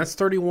concerning, and that's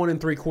 31 in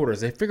 3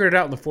 quarters. They figured it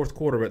out in the fourth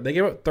quarter, but they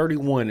gave up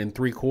 31 in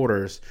 3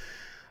 quarters.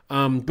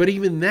 But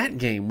even that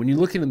game, when you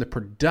look into the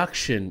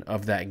production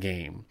of that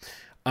game,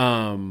 it's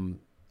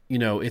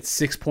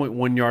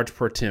 6.1 yards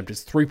per attempt.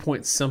 It's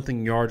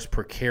 3-point-something yards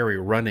per carry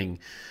running.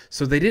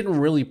 So they didn't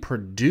really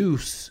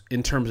produce,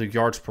 in terms of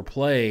yards per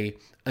play,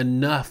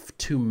 enough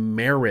to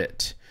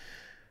merit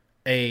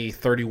a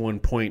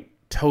 31-point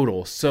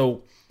total.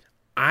 So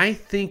I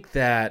think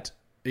that,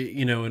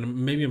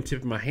 and maybe I'm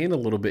tipping my hand a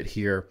little bit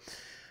here,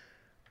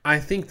 I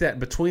think that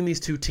between these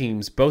two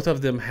teams, both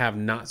of them have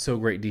not so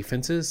great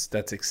defenses.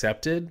 That's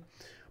accepted.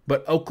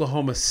 But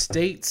Oklahoma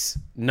State's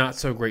not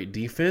so great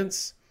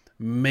defense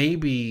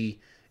maybe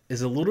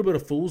is a little bit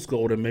of fool's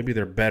gold, and maybe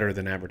they're better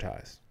than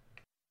advertised.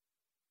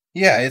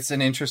 Yeah, it's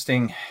an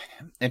interesting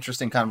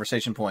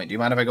conversation point. Do you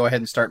mind if I go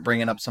ahead and start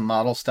bringing up some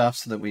model stuff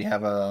so that we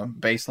have a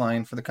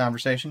baseline for the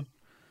conversation?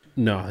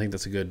 No, I think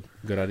that's a good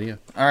idea.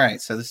 All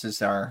right, so this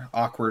is our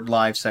awkward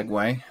live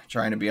segue,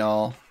 trying to be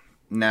all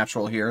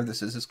natural here.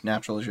 This is as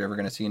natural as you're ever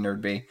going to see a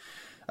nerd be.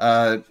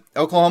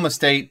 Oklahoma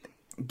State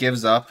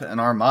gives up in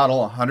our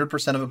model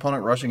 100% of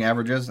opponent rushing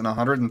averages and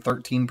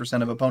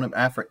 113% of opponent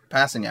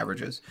passing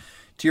averages.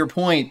 To your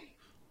point,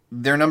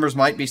 their numbers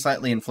might be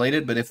slightly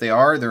inflated, but if they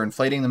are, they're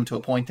inflating them to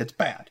a point that's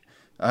bad.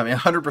 I mean,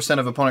 100%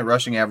 of opponent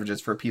rushing averages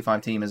for a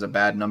P5 team is a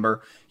bad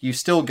number. You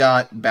still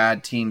got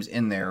bad teams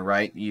in there,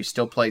 right? You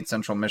still played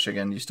Central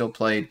Michigan. You still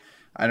played,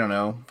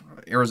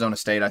 Arizona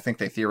State. I think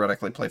they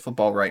theoretically play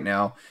football right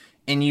now.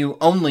 And you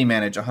only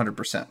manage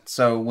 100%.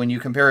 So when you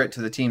compare it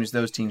to the teams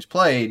those teams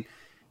played,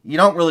 you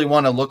don't really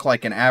want to look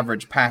like an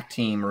average Pac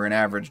team or an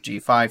average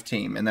G5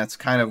 team. And that's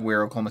kind of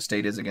where Oklahoma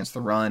State is against the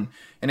run.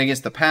 And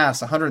against the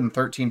pass,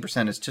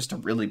 113% is just a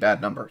really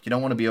bad number. You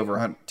don't want to be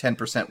over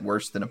 10%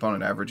 worse than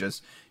opponent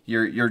averages.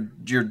 You're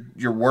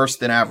worse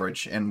than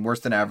average, and worse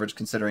than average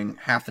considering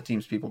half the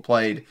teams people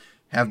played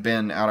have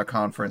been out of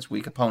conference,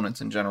 weak opponents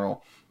in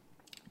general.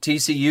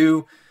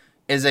 TCU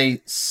is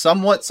a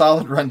somewhat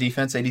solid run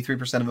defense,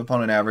 83% of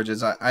opponent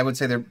averages. I would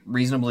say they're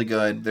reasonably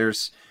good.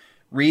 There's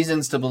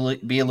reasons to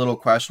be a little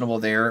questionable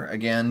there.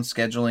 Again,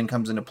 scheduling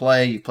comes into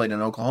play. You played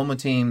an Oklahoma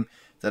team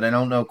that I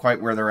don't know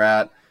quite where they're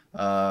at.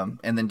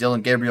 And then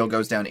Dylan Gabriel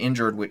goes down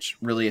injured, which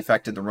really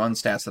affected the run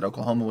stats that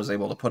Oklahoma was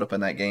able to put up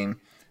in that game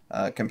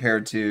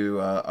compared to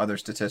other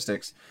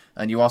statistics.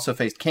 And you also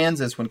faced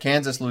Kansas when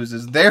Kansas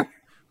loses their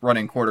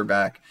running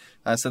quarterback.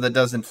 So that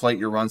does inflate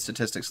your run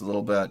statistics a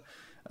little bit.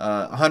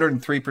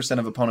 103%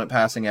 of opponent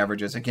passing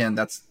averages. Again,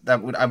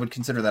 I would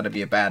consider that to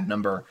be a bad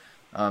number.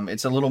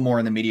 It's a little more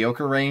in the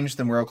mediocre range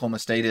than where Oklahoma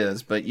State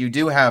is, but you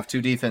do have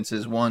two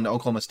defenses. One,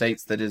 Oklahoma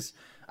State's that is,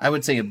 I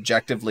would say,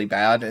 objectively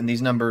bad, and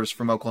these numbers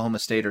from Oklahoma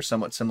State are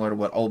somewhat similar to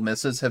what Ole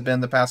Miss's have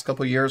been the past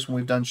couple of years when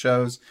we've done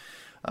shows.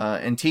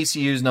 And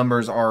TCU's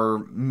numbers are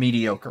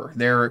mediocre.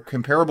 They're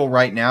comparable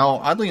right now.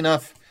 Oddly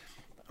enough,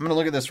 I'm going to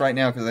look at this right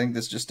now because I think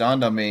this just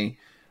dawned on me.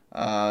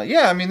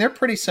 They're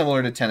pretty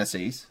similar to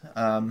Tennessee's.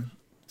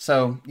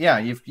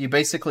 You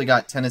basically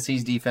got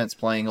Tennessee's defense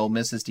playing Ole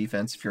Miss's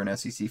defense if you're an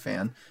SEC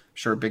fan. I'm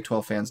sure Big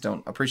 12 fans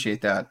don't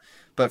appreciate that.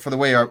 But for the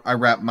way I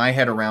wrap my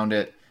head around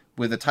it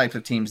with the type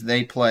of teams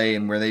they play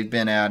and where they've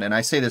been at, and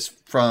I say this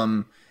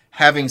from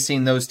having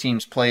seen those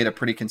teams play at a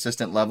pretty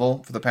consistent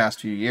level for the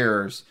past few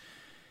years,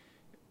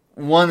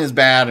 one is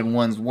bad and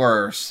one's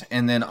worse.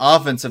 And then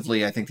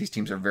offensively, I think these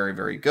teams are very,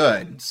 very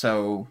good.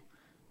 So,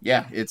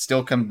 yeah, it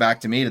still comes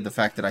back to me to the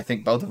fact that I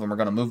think both of them are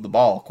going to move the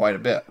ball quite a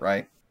bit,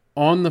 right?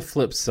 On the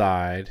flip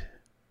side,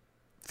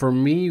 for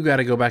me, you got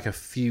to go back a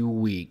few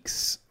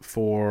weeks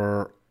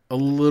for a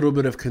little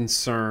bit of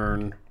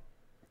concern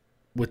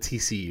with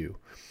TCU.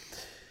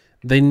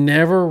 They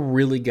never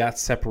really got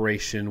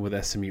separation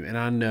with SMU. And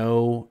I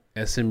know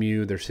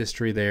SMU, there's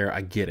history there.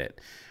 I get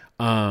it.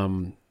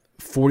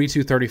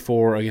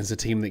 42-34 against a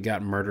team that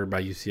got murdered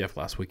by UCF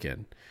last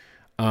weekend.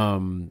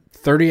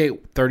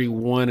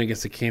 38-31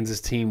 against a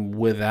Kansas team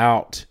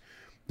without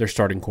their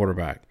starting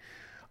quarterback.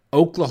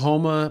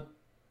 Oklahoma,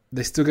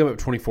 they still gave up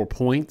 24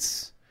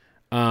 points.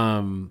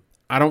 I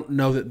don't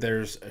know that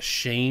there's a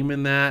shame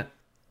in that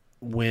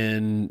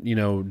when,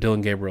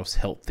 Dylan Gabriel's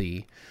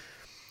healthy.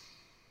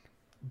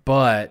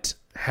 But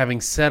having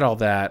said all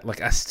that,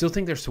 I still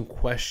think there's some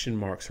question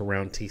marks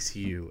around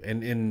TCU.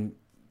 And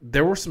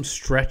there were some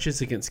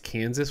stretches against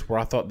Kansas where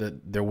I thought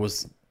that there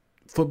was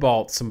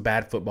some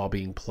bad football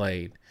being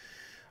played.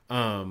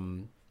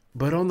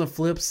 But on the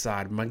flip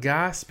side, my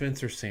guy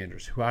Spencer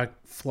Sanders, who I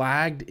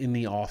flagged in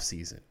the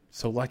offseason,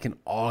 so in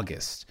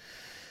August,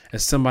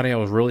 as somebody I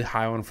was really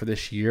high on for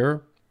this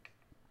year,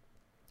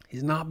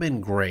 he's not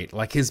been great.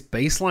 His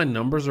baseline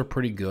numbers are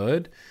pretty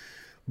good,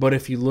 but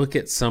if you look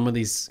at some of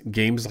these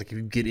games, if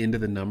you get into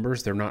the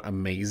numbers, they're not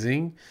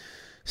amazing.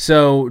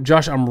 So,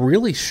 Josh, I'm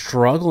really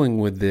struggling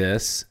with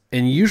this,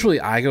 and usually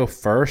I go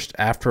first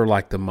after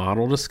the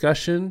model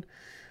discussion.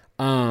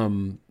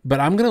 But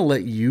I'm going to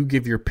let you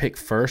give your pick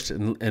first,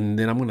 and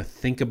then I'm going to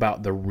think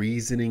about the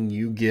reasoning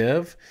you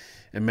give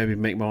and maybe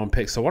make my own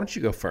pick. So why don't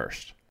you go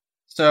first?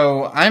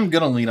 So I'm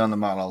going to lead on the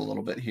model a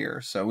little bit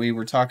here. So we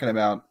were talking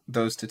about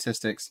those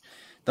statistics.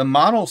 The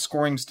model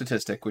scoring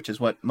statistic, which is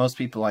what most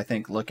people, I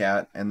think, look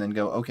at and then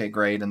go, okay,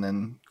 great, and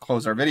then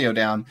close our video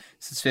down,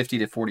 this is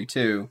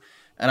 50-42.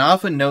 And I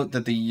often note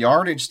that the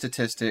yardage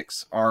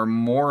statistics are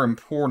more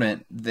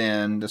important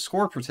than the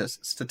score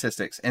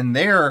statistics. And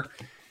there,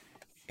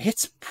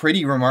 it's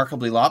pretty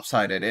remarkably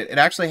lopsided. It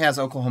actually has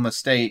Oklahoma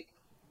State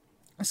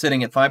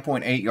sitting at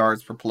 5.8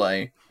 yards per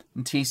play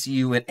and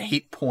TCU at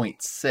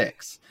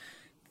 8.6.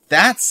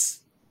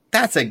 That's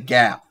a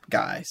gap,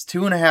 guys.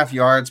 2.5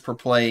 yards per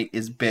play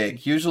is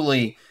big.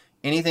 Usually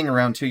anything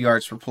around 2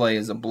 yards per play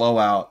is a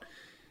blowout.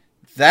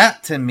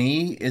 That, to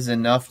me, is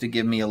enough to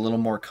give me a little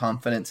more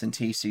confidence in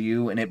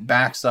TCU, and it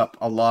backs up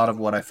a lot of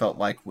what I felt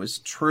like was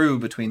true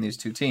between these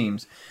two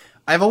teams.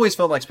 I've always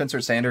felt like Spencer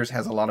Sanders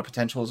has a lot of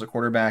potential as a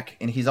quarterback,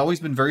 and he's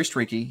always been very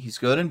streaky. He's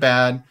good and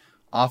bad,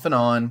 off and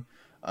on.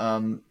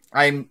 I'm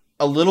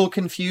a little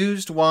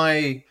confused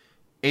why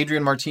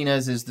Adrian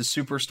Martinez is the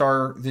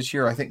superstar this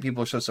year. I think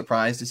people are so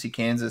surprised to see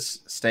Kansas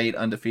State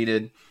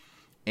undefeated,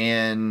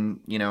 and,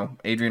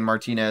 Adrian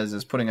Martinez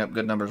is putting up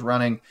good numbers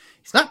running.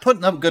 He's not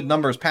putting up good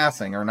numbers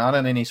passing, or not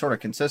on any sort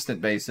of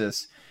consistent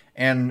basis.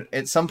 And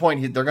at some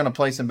point, they're going to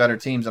play some better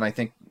teams, and I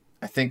think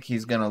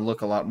he's going to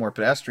look a lot more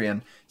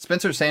pedestrian.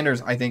 Spencer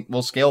Sanders, I think,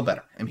 will scale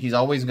better, and he's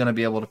always going to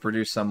be able to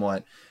produce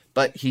somewhat,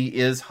 but he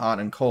is hot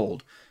and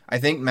cold. I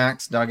think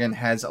Max Duggan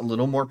has a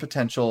little more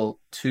potential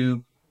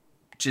to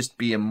just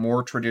be a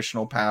more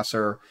traditional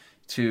passer,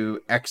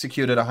 to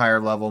execute at a higher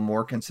level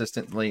more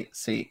consistently,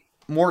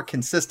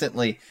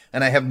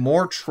 and I have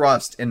more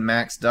trust in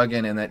Max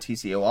Duggan and that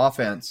TCU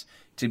offense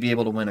to be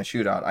able to win a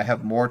shootout. I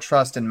have more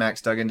trust in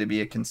Max Duggan to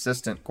be a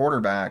consistent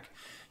quarterback,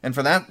 and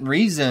for that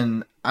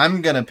reason,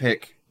 I'm going to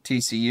pick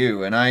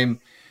TCU, and I'm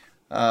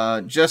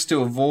just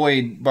to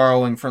avoid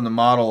borrowing from the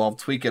model, I'll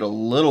tweak it a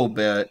little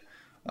bit.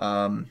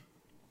 I'll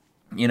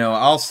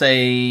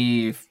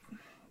say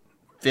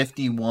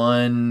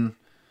 51-42.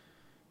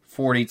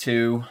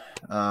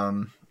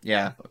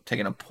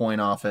 Taking a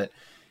point off it.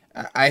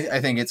 I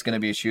think it's going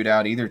to be a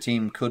shootout. Either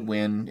team could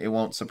win. It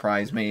won't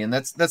surprise me. And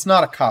that's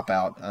not a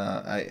cop-out.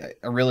 I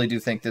really do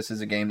think this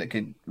is a game that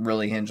could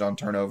really hinge on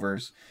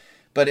turnovers.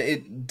 But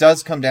it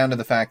does come down to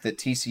the fact that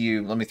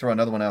TCU, let me throw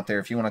another one out there,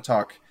 if you want to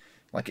talk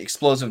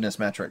explosiveness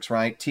metrics,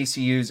 right?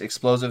 TCU's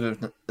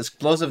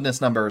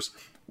explosiveness numbers,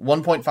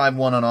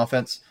 1.51 on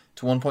offense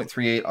to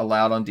 1.38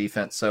 allowed on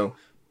defense. So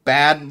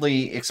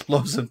badly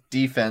explosive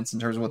defense in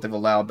terms of what they've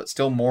allowed, but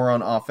still more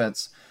on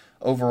offense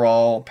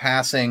overall,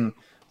 passing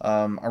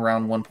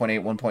around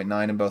 1.8,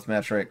 1.9 in both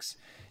metrics.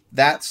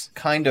 That's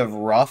kind of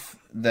rough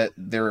that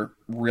they're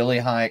really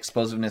high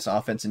explosiveness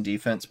offense and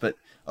defense, but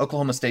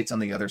Oklahoma State's on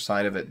the other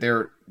side of it.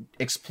 Their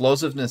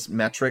explosiveness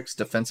metrics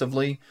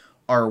defensively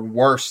are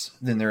worse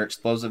than their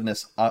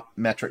explosiveness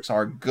metrics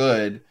are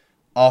good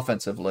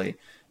offensively.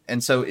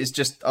 And so it's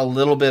just a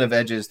little bit of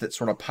edges that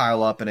sort of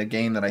pile up in a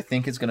game that I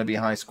think is going to be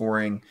high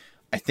scoring.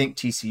 I think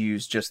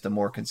TCU's just the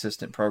more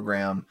consistent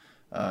program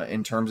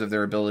in terms of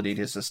their ability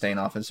to sustain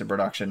offensive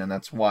production, and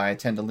that's why I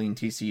tend to lean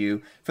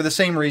TCU for the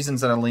same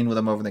reasons that I lean with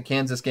them over the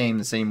Kansas game,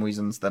 the same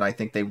reasons that I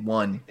think they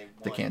won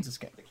the Kansas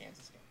game.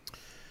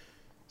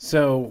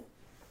 So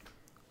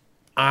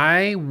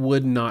I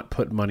would not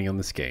put money on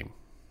this game.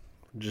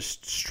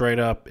 Just straight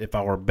up, if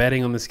I were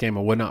betting on this game,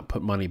 I would not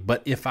put money.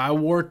 But if I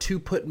were to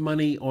put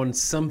money on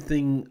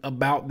something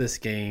about this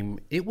game,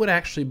 it would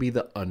actually be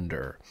the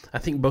under. I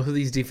think both of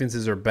these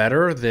defenses are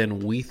better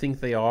than we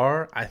think they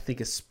are. I think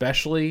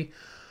especially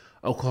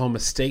Oklahoma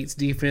State's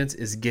defense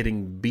is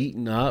getting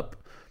beaten up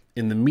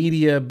in the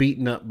media,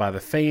 beaten up by the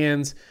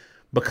fans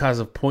because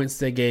of points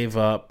they gave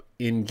up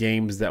in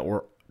games that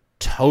were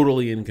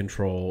totally in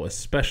control,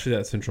 especially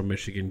that Central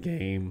Michigan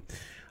game.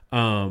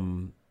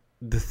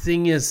 The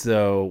thing is,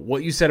 though,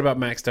 what you said about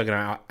Max Duggan,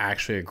 I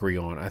actually agree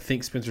on. I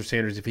think Spencer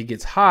Sanders, if he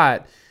gets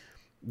hot,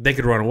 they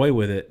could run away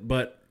with it.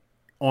 But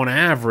on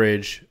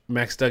average,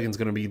 Max Duggan's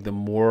going to be the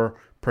more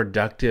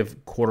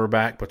productive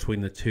quarterback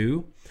between the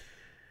two.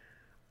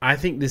 I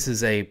think this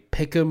is a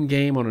pick'em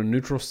game on a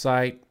neutral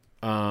site.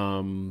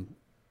 I'm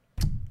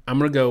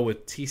going to go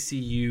with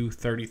TCU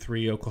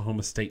 33,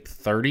 Oklahoma State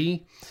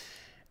 30.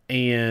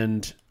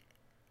 And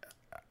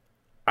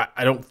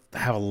I don't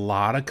have a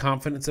lot of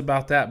confidence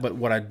about that, but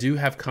what I do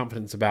have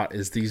confidence about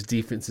is these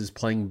defenses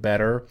playing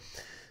better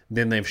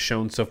than they've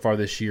shown so far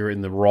this year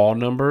in the raw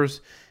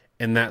numbers,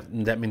 and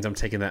that means I'm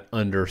taking that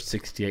under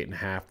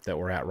 68.5 that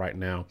we're at right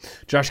now.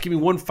 Josh, give me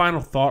one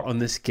final thought on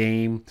this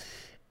game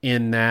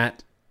in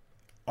that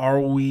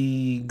are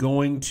we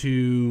going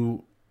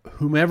to,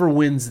 whomever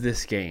wins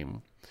this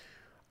game,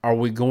 are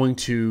we going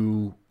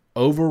to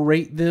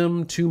overrate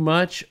them too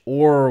much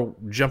or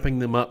jumping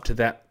them up to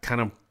that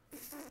kind of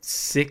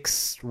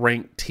 6th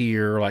ranked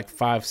tier, like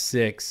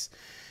 5-6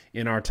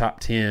 in our top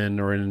 10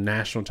 or in a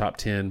national top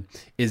 10?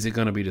 Is it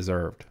going to be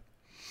deserved?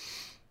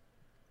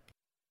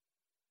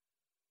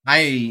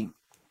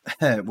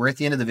 We're at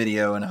the end of the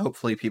video, and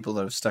hopefully people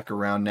that have stuck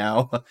around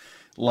now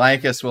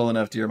like us well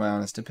enough to hear my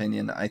honest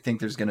opinion. I think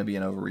there's going to be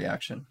an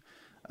overreaction.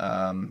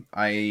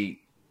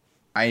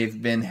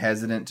 I've been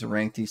hesitant to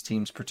rank these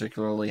teams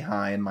particularly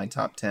high in my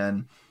top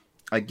 10.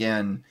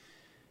 Again,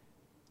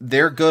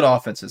 they're good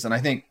offenses, and I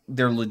think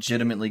they're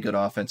legitimately good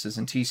offenses.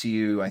 And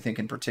TCU, I think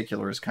in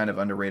particular, is kind of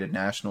underrated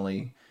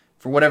nationally.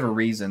 For whatever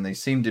reason, they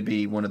seem to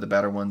be one of the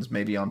better ones,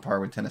 maybe on par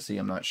with Tennessee,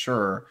 I'm not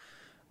sure.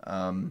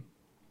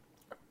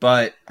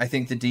 But I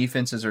think the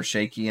defenses are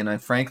shaky,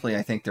 and frankly,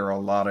 I think there are a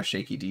lot of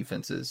shaky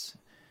defenses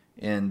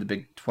in the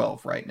Big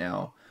 12 right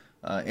now.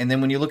 And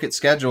then when you look at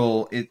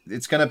schedule,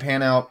 it's going to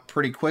pan out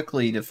pretty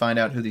quickly to find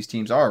out who these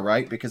teams are,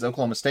 right? Because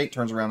Oklahoma State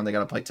turns around and they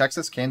got to play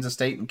Texas, Kansas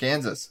State, and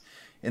Kansas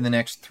in the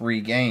next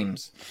 3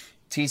 games.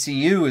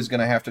 TCU is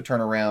going to have to turn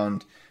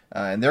around,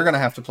 and they're going to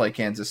have to play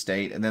Kansas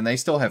State, and then they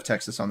still have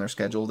Texas on their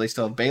schedule. They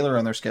still have Baylor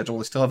on their schedule.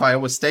 They still have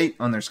Iowa State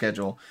on their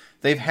schedule.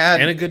 They've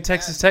had and a good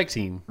Texas Tech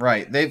team.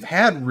 Right. They've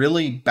had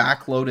really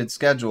backloaded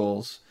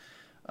schedules,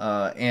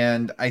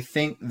 and I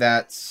think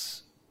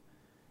that's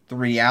the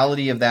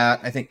reality of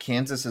that. I think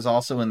Kansas is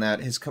also in that,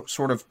 has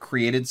sort of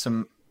created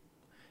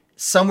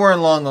somewhere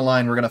along the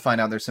line, we're going to find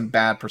out there's some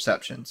bad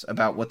perceptions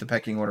about what the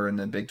pecking order in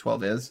the Big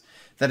 12 is.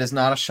 That is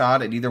not a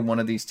shot at either one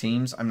of these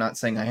teams. I'm not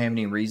saying I have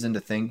any reason to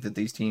think that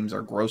these teams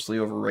are grossly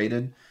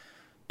overrated,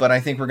 but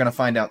I think we're going to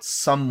find out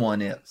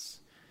someone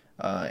is.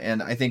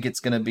 And I think it's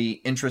going to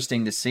be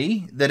interesting to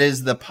see. That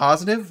is the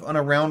positive on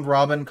a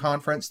round-robin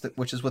conference,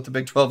 which is what the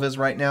Big 12 is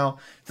right now,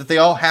 that they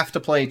all have to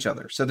play each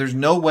other. So there's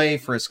no way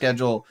for a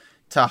schedule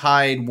to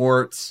hide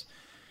warts.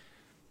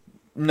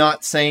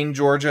 Not saying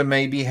Georgia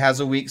maybe has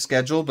a weak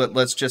schedule, but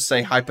let's just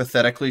say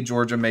hypothetically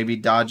Georgia maybe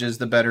dodges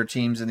the better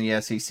teams in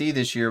the SEC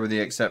this year with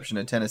the exception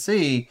of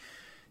Tennessee.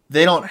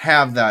 They don't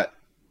have that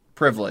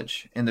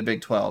privilege in the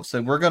Big 12.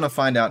 So we're going to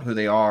find out who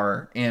they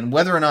are, and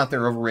whether or not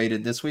they're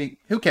overrated this week,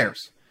 who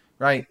cares,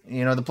 right?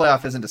 You know, the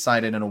playoff isn't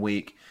decided in a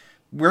week.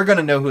 We're going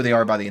to know who they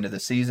are by the end of the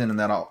season, and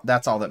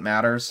that's all that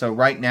matters. So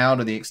right now,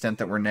 to the extent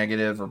that we're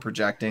negative or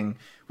projecting,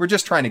 we're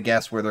just trying to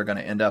guess where they're going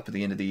to end up at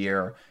the end of the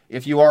year.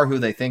 If you are who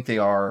they think they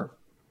are,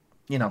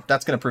 you know,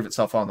 that's going to prove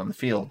itself on the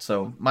field.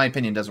 So my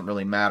opinion doesn't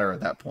really matter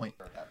at that point.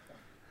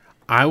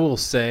 I will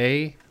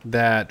say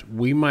that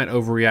we might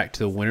overreact to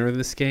the winner of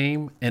this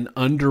game and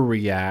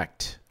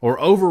underreact or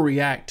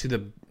overreact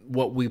to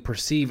what we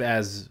perceive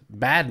as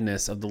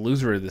badness of the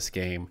loser of this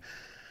game.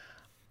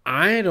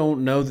 I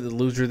don't know that the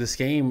loser of this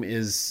game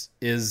is,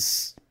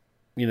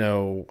 you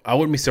know, I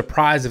wouldn't be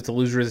surprised if the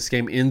loser of this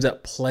game ends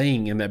up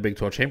playing in that Big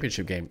 12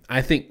 championship game.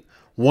 I think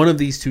one of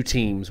these two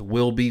teams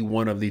will be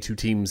one of the two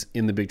teams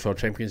in the Big 12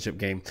 championship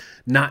game,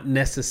 not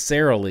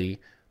necessarily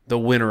the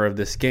winner of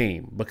this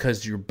game,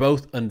 because you're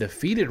both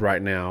undefeated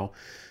right now.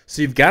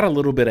 So you've got a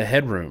little bit of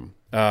headroom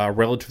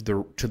relative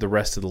to the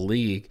rest of the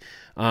league.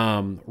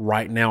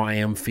 Right now, I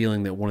am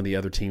feeling that one of the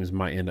other teams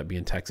might end up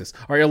being Texas.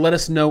 All right, let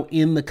us know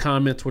in the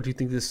comments what you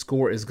think this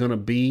score is going to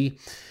be.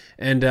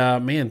 And,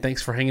 man,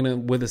 thanks for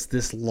hanging with us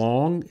this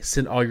long.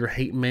 Send all your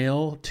hate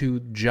mail to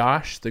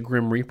Josh, the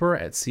Grim Reaper,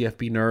 at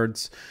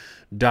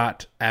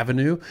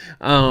cfbnerds.avenue.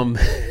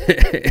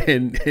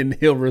 And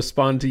he'll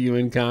respond to you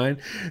in kind.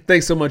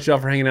 Thanks so much, y'all,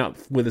 for hanging out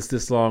with us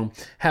this long.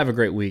 Have a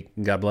great week,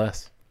 and God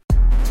bless.